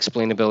them want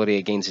explainability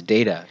against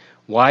data.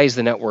 Why is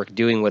the network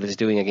doing what it's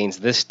doing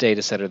against this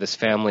data set or this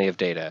family of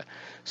data?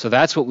 So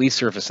that's what we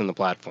surface in the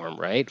platform,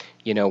 right?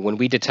 You know, when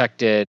we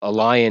detected a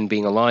lion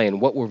being a lion,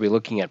 what were we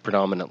looking at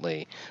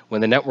predominantly?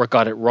 When the network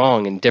got it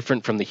wrong and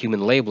different from the human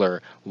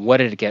labeler, what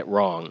did it get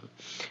wrong?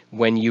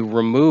 When you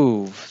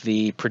remove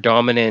the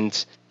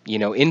predominant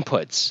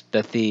inputs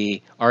that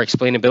our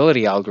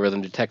explainability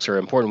algorithm detects are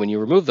important. When you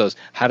remove those,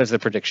 how does the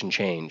prediction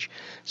change?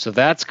 So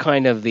that's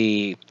kind of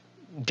the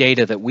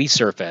data that we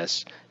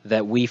surface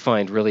that we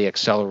find really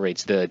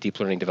accelerates the deep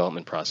learning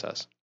development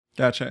process.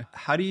 Gotcha.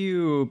 How do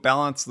you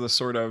balance the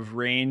sort of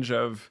range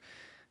of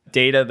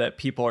data that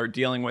people are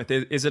dealing with?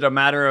 Is it a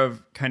matter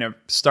of kind of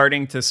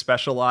starting to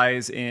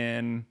specialize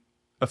in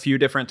a few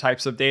different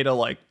types of data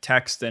like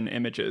text and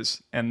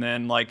images, and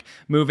then like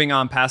moving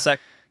on past that?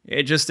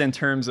 It just in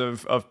terms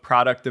of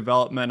product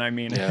development, I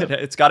mean,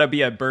 it's got to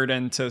be a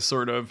burden to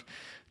sort of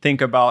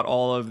think about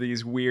all of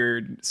these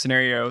weird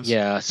scenarios.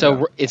 Yeah,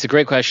 so it's a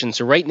great question.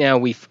 So right now,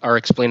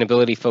 our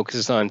explainability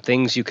focuses on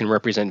things you can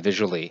represent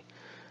visually.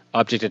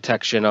 Object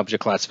detection,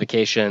 object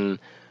classification.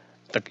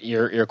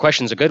 Your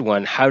question's a good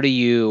one. How do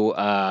you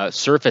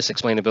surface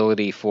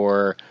explainability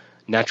for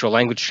natural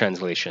language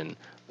translation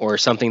or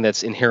something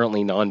that's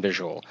inherently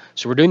non-visual?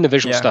 So we're doing the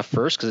visual stuff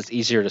first because it's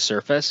easier to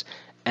surface,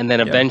 and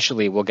then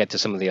eventually we'll get to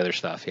some of the other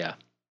stuff,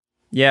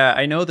 Yeah,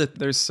 I know that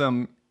there's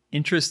some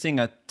interesting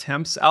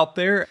attempts out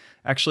there.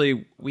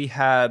 Actually, we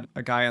had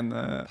a guy on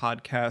the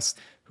podcast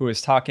who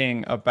was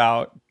talking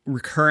about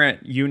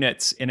recurrent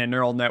units in a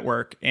neural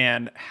network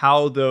and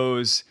how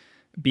those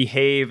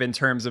behave in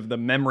terms of the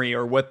memory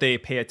or what they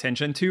pay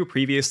attention to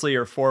previously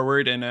or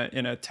forward in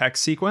a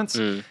text sequence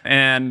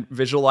and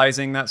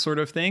visualizing that sort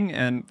of thing.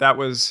 And that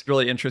was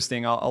really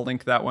interesting. I'll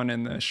link that one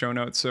in the show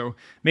notes. So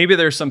maybe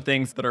there's some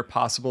things that are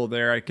possible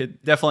there. I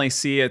could definitely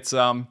see it's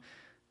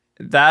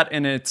that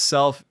in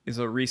itself is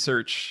a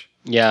research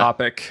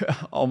topic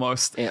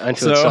almost.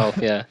 Unto itself,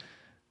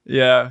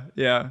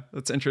 Yeah,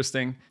 that's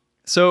interesting.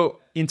 So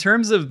in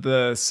terms of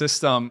the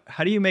system,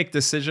 how do you make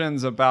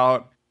decisions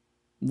about,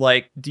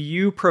 like, do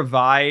you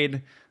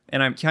provide,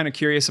 and I'm kind of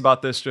curious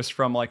about this just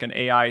from like an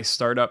AI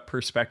startup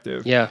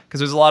perspective. Yeah. Because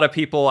there's a lot of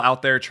people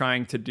out there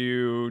trying to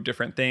do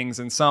different things,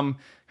 and some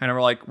kind of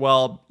are like,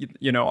 well,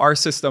 our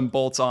system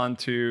bolts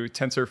onto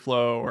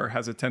TensorFlow or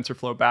has a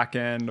TensorFlow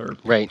backend or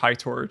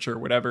PyTorch or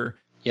whatever.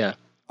 Yeah.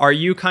 Are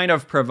you kind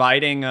of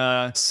providing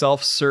a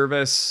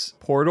self-service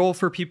portal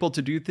for people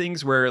to do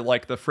things where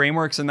like the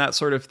frameworks and that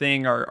sort of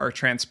thing are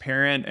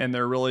transparent and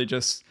they're really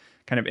just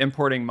kind of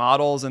importing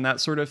models and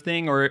that sort of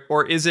thing?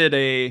 Or is it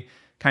a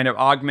kind of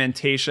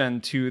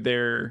augmentation to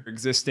their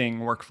existing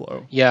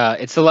workflow? Yeah,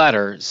 it's the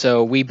latter.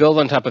 So we build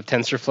on top of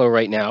TensorFlow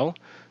right now.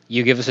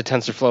 You give us a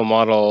TensorFlow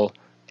model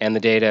and the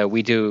data,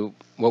 we do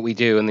what we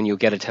do, and then you'll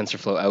get a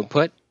TensorFlow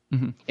output.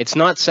 Mm-hmm. It's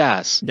not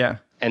SaaS. Yeah.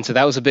 And so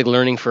that was a big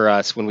learning for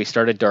us when we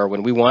started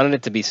Darwin. We wanted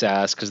it to be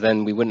SaaS because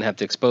then we wouldn't have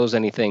to expose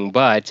anything.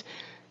 But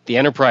the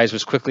enterprise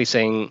was quickly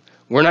saying,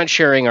 we're not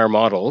sharing our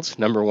models,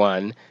 number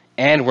one,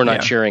 and we're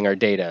not sharing our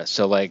data.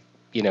 So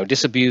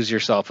disabuse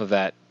yourself of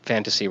that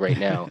fantasy right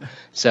now.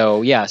 So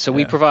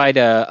we provide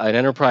an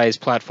enterprise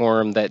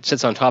platform that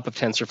sits on top of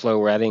TensorFlow.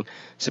 We're adding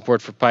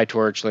support for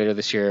PyTorch later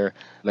this year.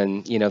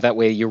 And that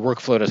way your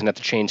workflow doesn't have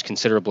to change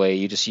considerably.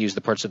 You just use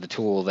the parts of the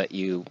tool that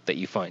you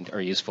find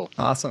are useful.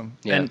 Awesome.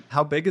 Yeah. And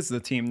how big is the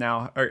team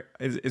now?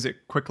 Is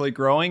it quickly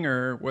growing,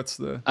 or what's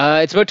the...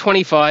 It's about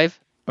 25.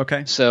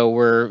 Okay. So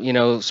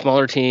we're,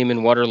 smaller team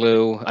in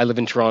Waterloo. I live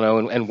in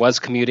Toronto and was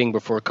commuting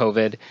before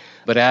COVID.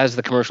 But as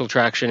the commercial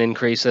traction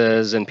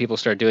increases and people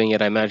start doing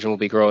it, I imagine we'll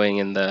be growing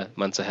in the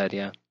months ahead.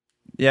 Yeah.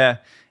 Yeah.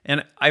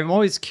 And I'm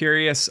always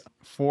curious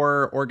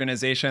for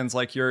organizations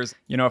like yours,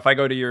 if I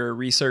go to your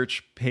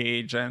research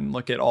page and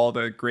look at all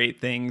the great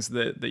things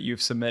that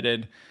you've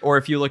submitted, or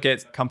if you look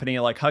at a company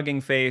like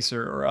Hugging Face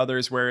or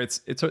others where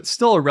it's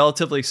still a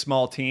relatively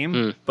small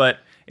team, but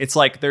it's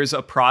like there's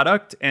a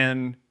product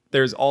and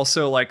there's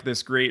also like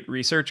this great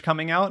research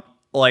coming out.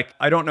 Like,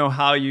 I don't know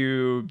how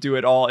you do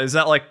it all. Is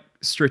that like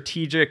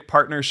strategic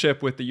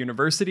partnership with the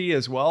university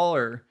as well,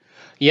 or?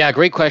 Yeah,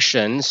 great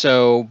question.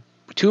 So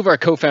 2 of our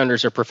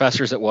co-founders are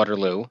professors at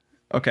Waterloo.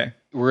 Okay.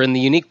 We're in the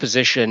unique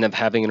position of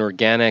having an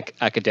organic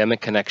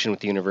academic connection with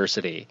the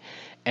university.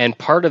 And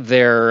part of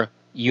their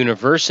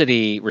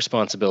university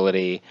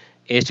responsibility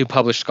is to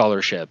publish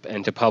scholarship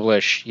and to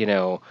publish,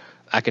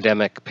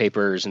 academic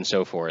papers and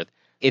so forth.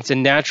 It's a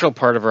natural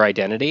part of our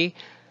identity.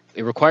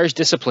 It requires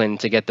discipline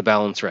to get the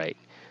balance right,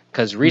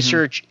 because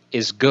research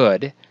is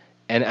good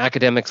and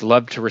academics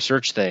love to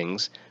research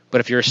things.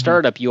 But if you're a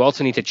startup, you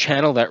also need to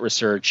channel that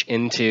research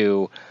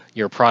into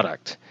your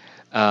product.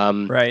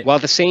 Right. While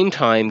at the same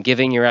time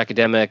giving your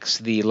academics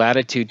the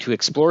latitude to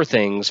explore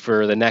things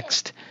for the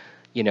next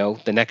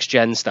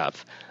gen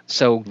stuff.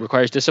 So it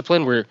requires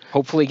discipline. We're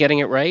hopefully getting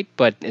it right,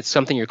 but it's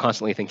something you're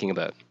constantly thinking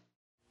about.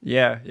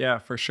 Yeah,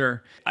 for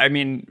sure. I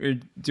mean, you're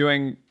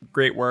doing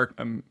great work.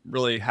 I'm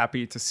really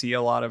happy to see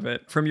a lot of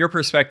it. From your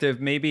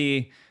perspective,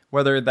 maybe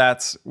whether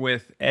that's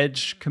with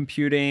edge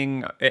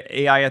computing,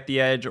 AI at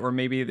the edge, or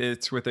maybe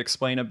it's with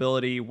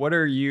explainability, what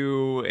are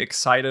you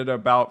excited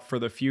about for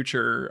the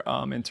future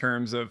in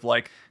terms of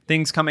like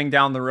things coming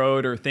down the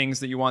road or things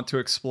that you want to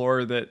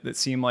explore that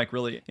seem like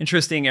really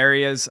interesting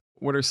areas?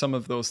 What are some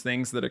of those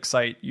things that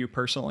excite you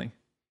personally?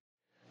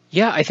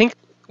 Yeah, I think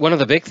one of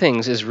the big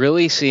things is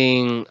really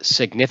seeing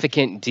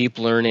significant deep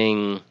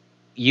learning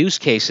use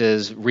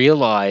cases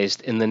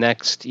realized in the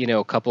next,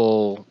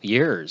 couple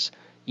years.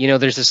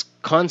 There's this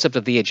concept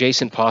of the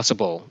adjacent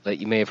possible that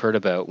you may have heard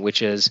about,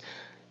 which is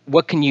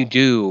what can you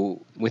do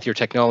with your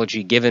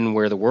technology given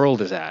where the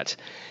world is at?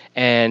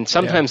 And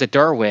sometimes at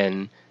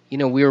Darwin,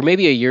 we were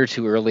maybe a year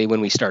too early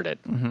when we started,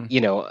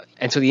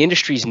 and so the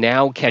industry's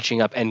now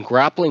catching up and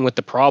grappling with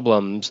the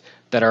problems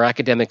that our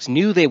academics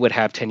knew they would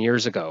have 10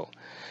 years ago.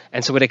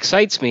 And so what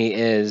excites me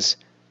is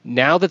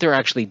now that they're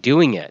actually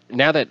doing it,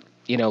 now that,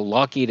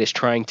 Lockheed is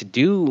trying to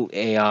do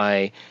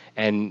AI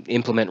and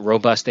implement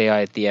robust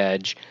AI at the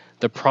edge,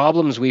 the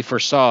problems we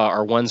foresaw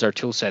are ones our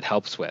toolset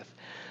helps with.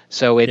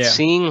 So it's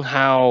seeing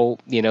how,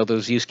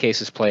 those use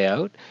cases play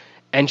out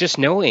and just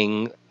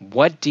knowing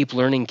what deep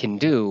learning can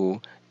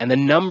do and the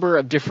number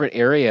of different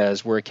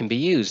areas where it can be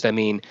used. I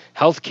mean,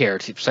 healthcare,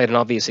 to cite an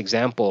obvious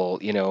example,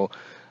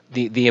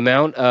 the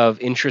amount of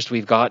interest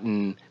we've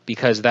gotten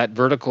because that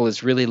vertical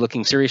is really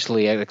looking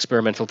seriously at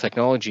experimental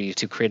technology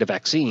to create a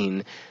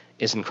vaccine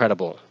is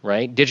incredible,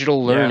 right?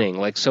 Digital learning,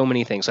 like so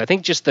many things. I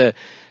think just the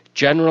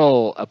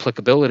general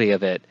applicability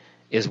of it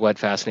is what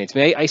fascinates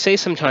me. I say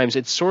sometimes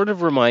it sort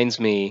of reminds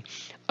me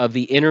of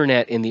the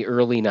internet in the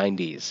early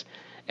 90s.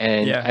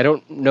 And I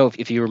don't know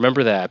if you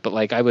remember that, but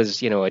like I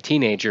was, a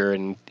teenager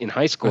in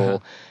high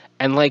school,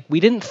 and like we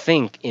didn't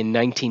think in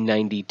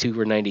 1992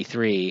 or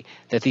 93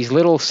 that these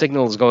little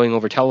signals going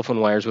over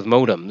telephone wires with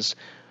modems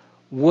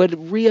would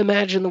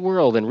reimagine the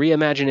world and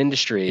reimagine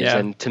industries.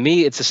 And to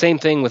me, it's the same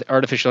thing with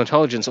artificial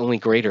intelligence, only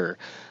greater.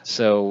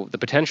 So the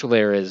potential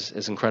there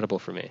is incredible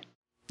for me.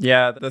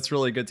 Yeah, that's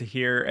really good to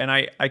hear. And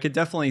I could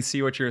definitely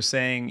see what you're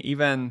saying,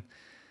 even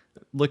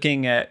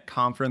looking at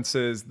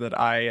conferences that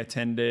I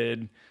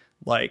attended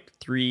like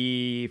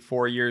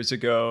 3-4 years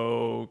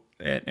ago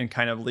and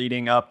kind of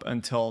leading up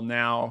until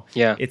now.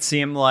 It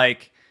seemed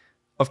like,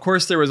 of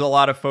course, there was a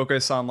lot of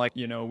focus on like,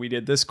 we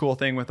did this cool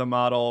thing with a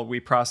model. We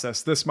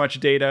processed this much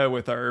data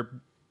with our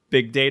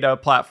big data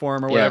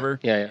platform or whatever.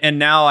 And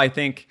now I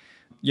think,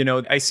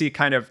 I see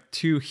kind of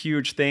two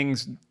huge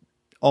things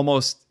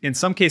almost in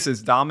some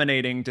cases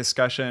dominating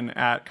discussion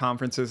at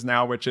conferences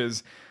now, which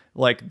is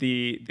like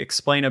the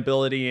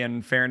explainability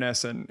and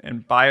fairness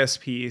and bias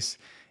piece.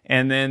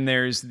 And then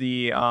there's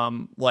the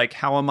like,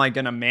 how am I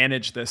going to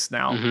manage this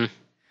now?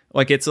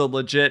 Like it's a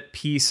legit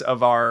piece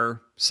of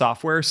our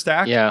software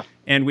stack.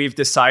 And we've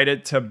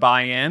decided to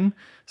buy in.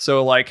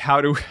 So like,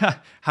 how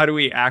do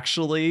we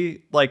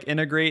actually like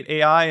integrate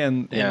AI?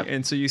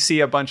 And so you see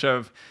a bunch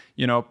of,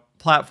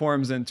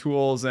 platforms and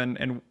tools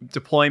and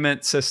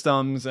deployment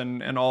systems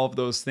and all of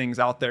those things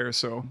out there.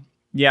 So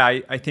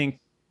I think,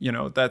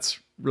 that's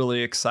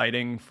really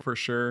exciting for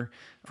sure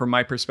from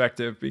my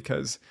perspective,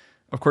 because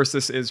of course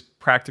this is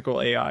practical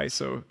AI.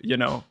 So,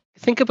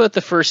 think about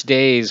the first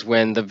days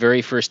when the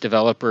very first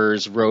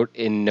developers wrote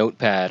in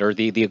Notepad or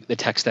the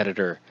text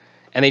editor,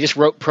 and they just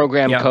wrote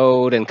program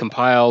code and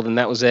compiled, and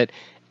that was it.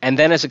 And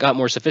then as it got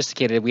more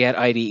sophisticated, we had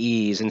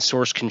IDEs and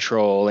source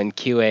control and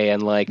QA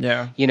and like,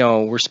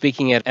 we're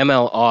speaking at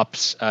ML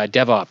ops,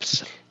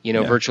 DevOps,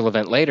 virtual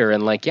event later.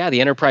 And like, the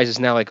enterprise is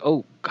now like,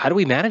 oh, how do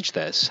we manage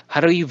this? How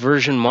do you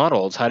version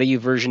models? How do you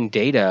version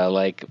data?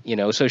 Like,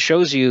 so it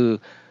shows you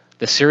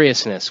the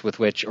seriousness with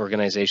which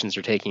organizations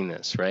are taking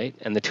this, right?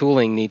 And the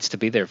tooling needs to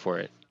be there for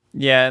it.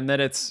 Yeah, and that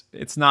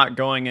it's not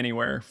going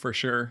anywhere for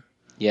sure.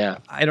 Yeah.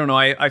 I don't know.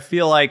 I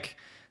feel like,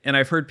 and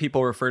I've heard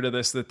people refer to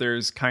this, that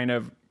there's kind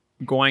of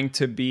going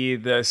to be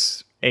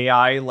this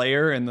AI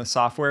layer in the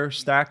software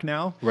stack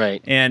now.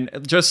 Right. And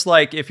just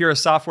like if you're a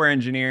software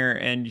engineer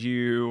and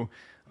you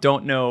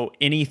don't know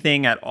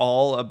anything at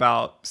all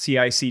about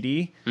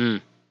CI/CD,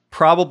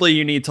 probably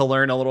you need to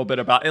learn a little bit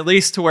about, at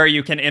least to where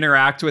you can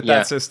interact with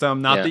that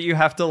system. Not that you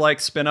have to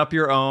like spin up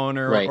your own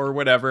or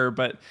whatever,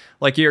 but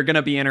like you're going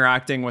to be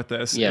interacting with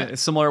this. In a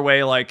similar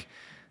way, like,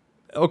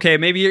 okay,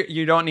 maybe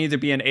you don't need to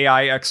be an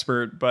AI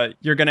expert, but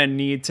you're going to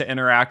need to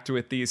interact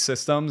with these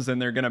systems and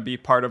they're going to be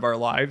part of our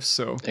lives.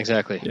 So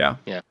exactly. Yeah,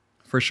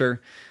 for sure.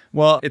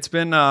 Well, it's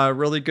been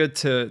really good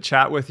to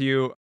chat with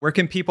you. Where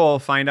can people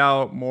find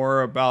out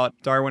more about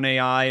Darwin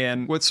AI,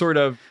 and what sort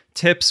of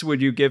tips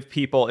would you give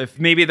people if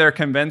maybe they're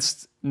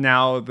convinced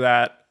now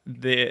that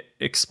the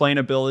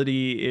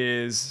explainability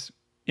is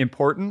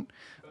important?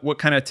 What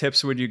kind of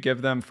tips would you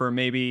give them for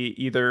maybe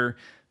either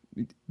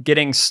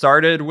getting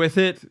started with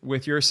it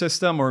with your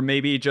system, or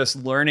maybe just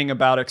learning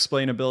about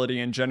explainability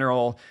in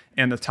general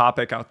and the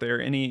topic out there?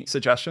 Any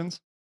suggestions?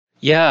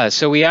 Yeah,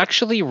 so we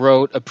actually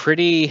wrote a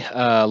pretty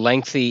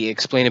lengthy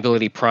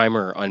explainability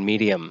primer on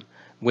Medium,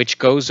 which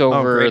goes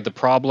over the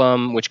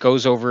problem, which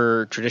goes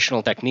over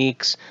traditional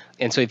techniques.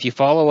 And so if you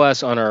follow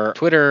us on our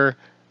Twitter,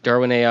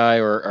 Darwin AI,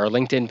 or our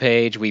LinkedIn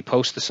page, we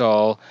post this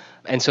all.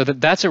 And so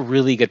that's a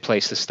really good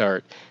place to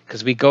start,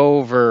 because we go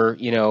over,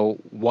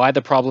 why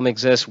the problem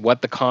exists,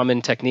 what the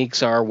common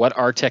techniques are, what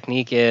our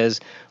technique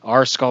is,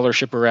 our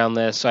scholarship around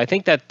this. So I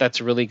think that's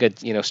a really good,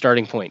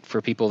 starting point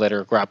for people that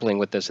are grappling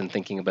with this and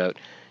thinking about,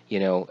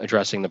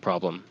 addressing the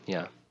problem.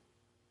 Yeah.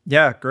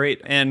 Yeah,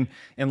 great. And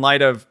in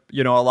light of,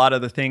 a lot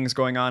of the things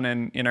going on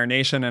in our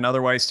nation and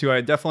otherwise too,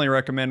 I definitely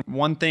recommend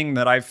one thing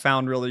that I've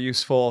found really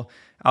useful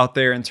out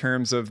there in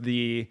terms of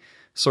the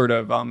sort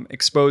of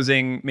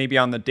exposing maybe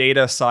on the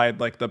data side,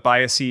 like the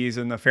biases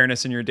and the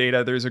fairness in your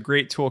data. There's a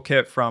great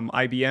toolkit from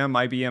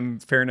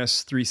IBM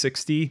Fairness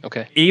 360.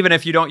 Okay. Even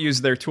if you don't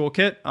use their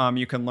toolkit,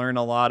 you can learn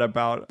a lot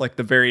about like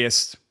the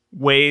various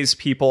ways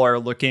people are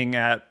looking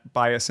at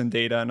bias in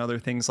data and other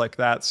things like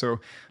that. So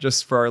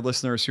just for our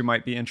listeners who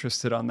might be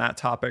interested on that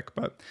topic,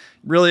 but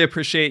really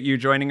appreciate you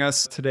joining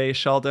us today,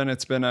 Sheldon.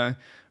 It's been a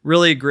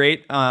really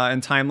great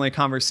and timely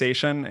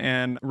conversation,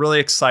 and really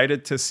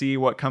excited to see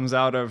what comes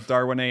out of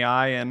Darwin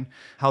AI and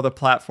how the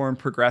platform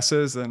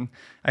progresses. And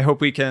I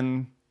hope we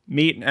can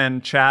meet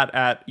and chat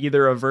at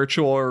either a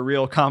virtual or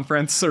real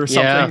conference or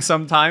something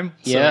sometime.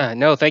 Yeah,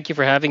 no, thank you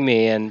for having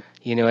me. And,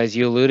 as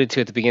you alluded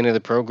to at the beginning of the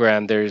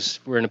program,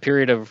 we're in a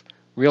period of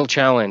real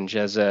challenge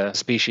as a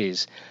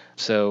species.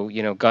 So,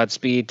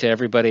 Godspeed to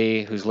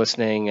everybody who's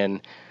listening.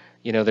 And,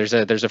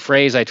 there's a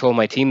phrase I told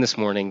my team this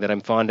morning that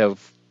I'm fond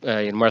of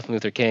in Martin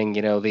Luther King,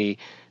 the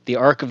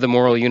arc of the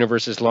moral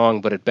universe is long,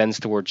 but it bends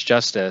towards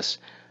justice.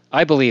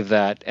 I believe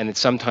that, and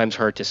it's sometimes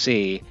hard to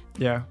see.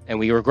 Yeah. And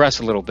we regress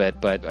a little bit,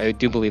 but I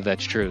do believe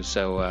that's true.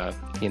 So,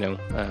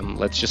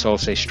 let's just all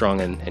stay strong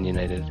and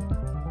united.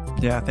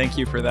 Yeah, thank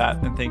you for that.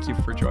 And thank you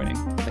for joining.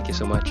 Thank you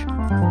so much.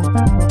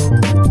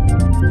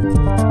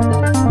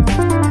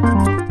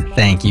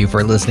 Thank you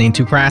for listening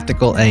to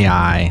Practical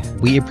AI.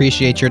 We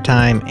appreciate your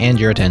time and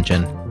your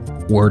attention.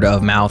 Word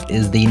of mouth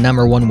is the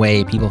 #1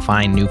 way people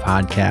find new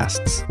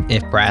podcasts.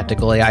 If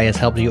Practical AI has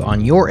helped you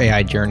on your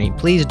AI journey,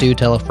 please do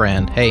tell a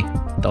friend. Hey,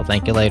 they'll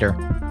thank you later.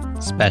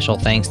 Special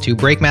thanks to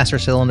Breakmaster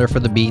Cylinder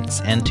for the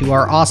beats and to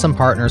our awesome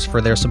partners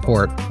for their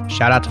support.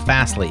 Shout out to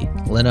Fastly,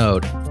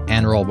 Linode,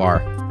 and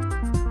Rollbar.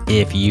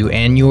 If you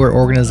and your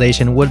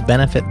organization would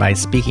benefit by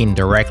speaking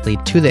directly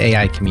to the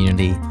AI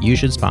community, you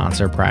should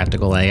sponsor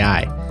Practical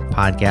AI.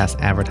 Podcast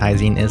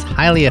advertising is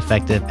highly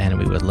effective, and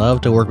we would love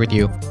to work with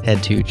you.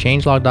 Head to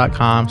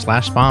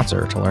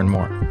changelog.com/sponsor to learn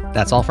more.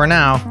 That's all for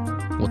now.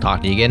 We'll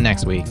talk to you again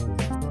next week.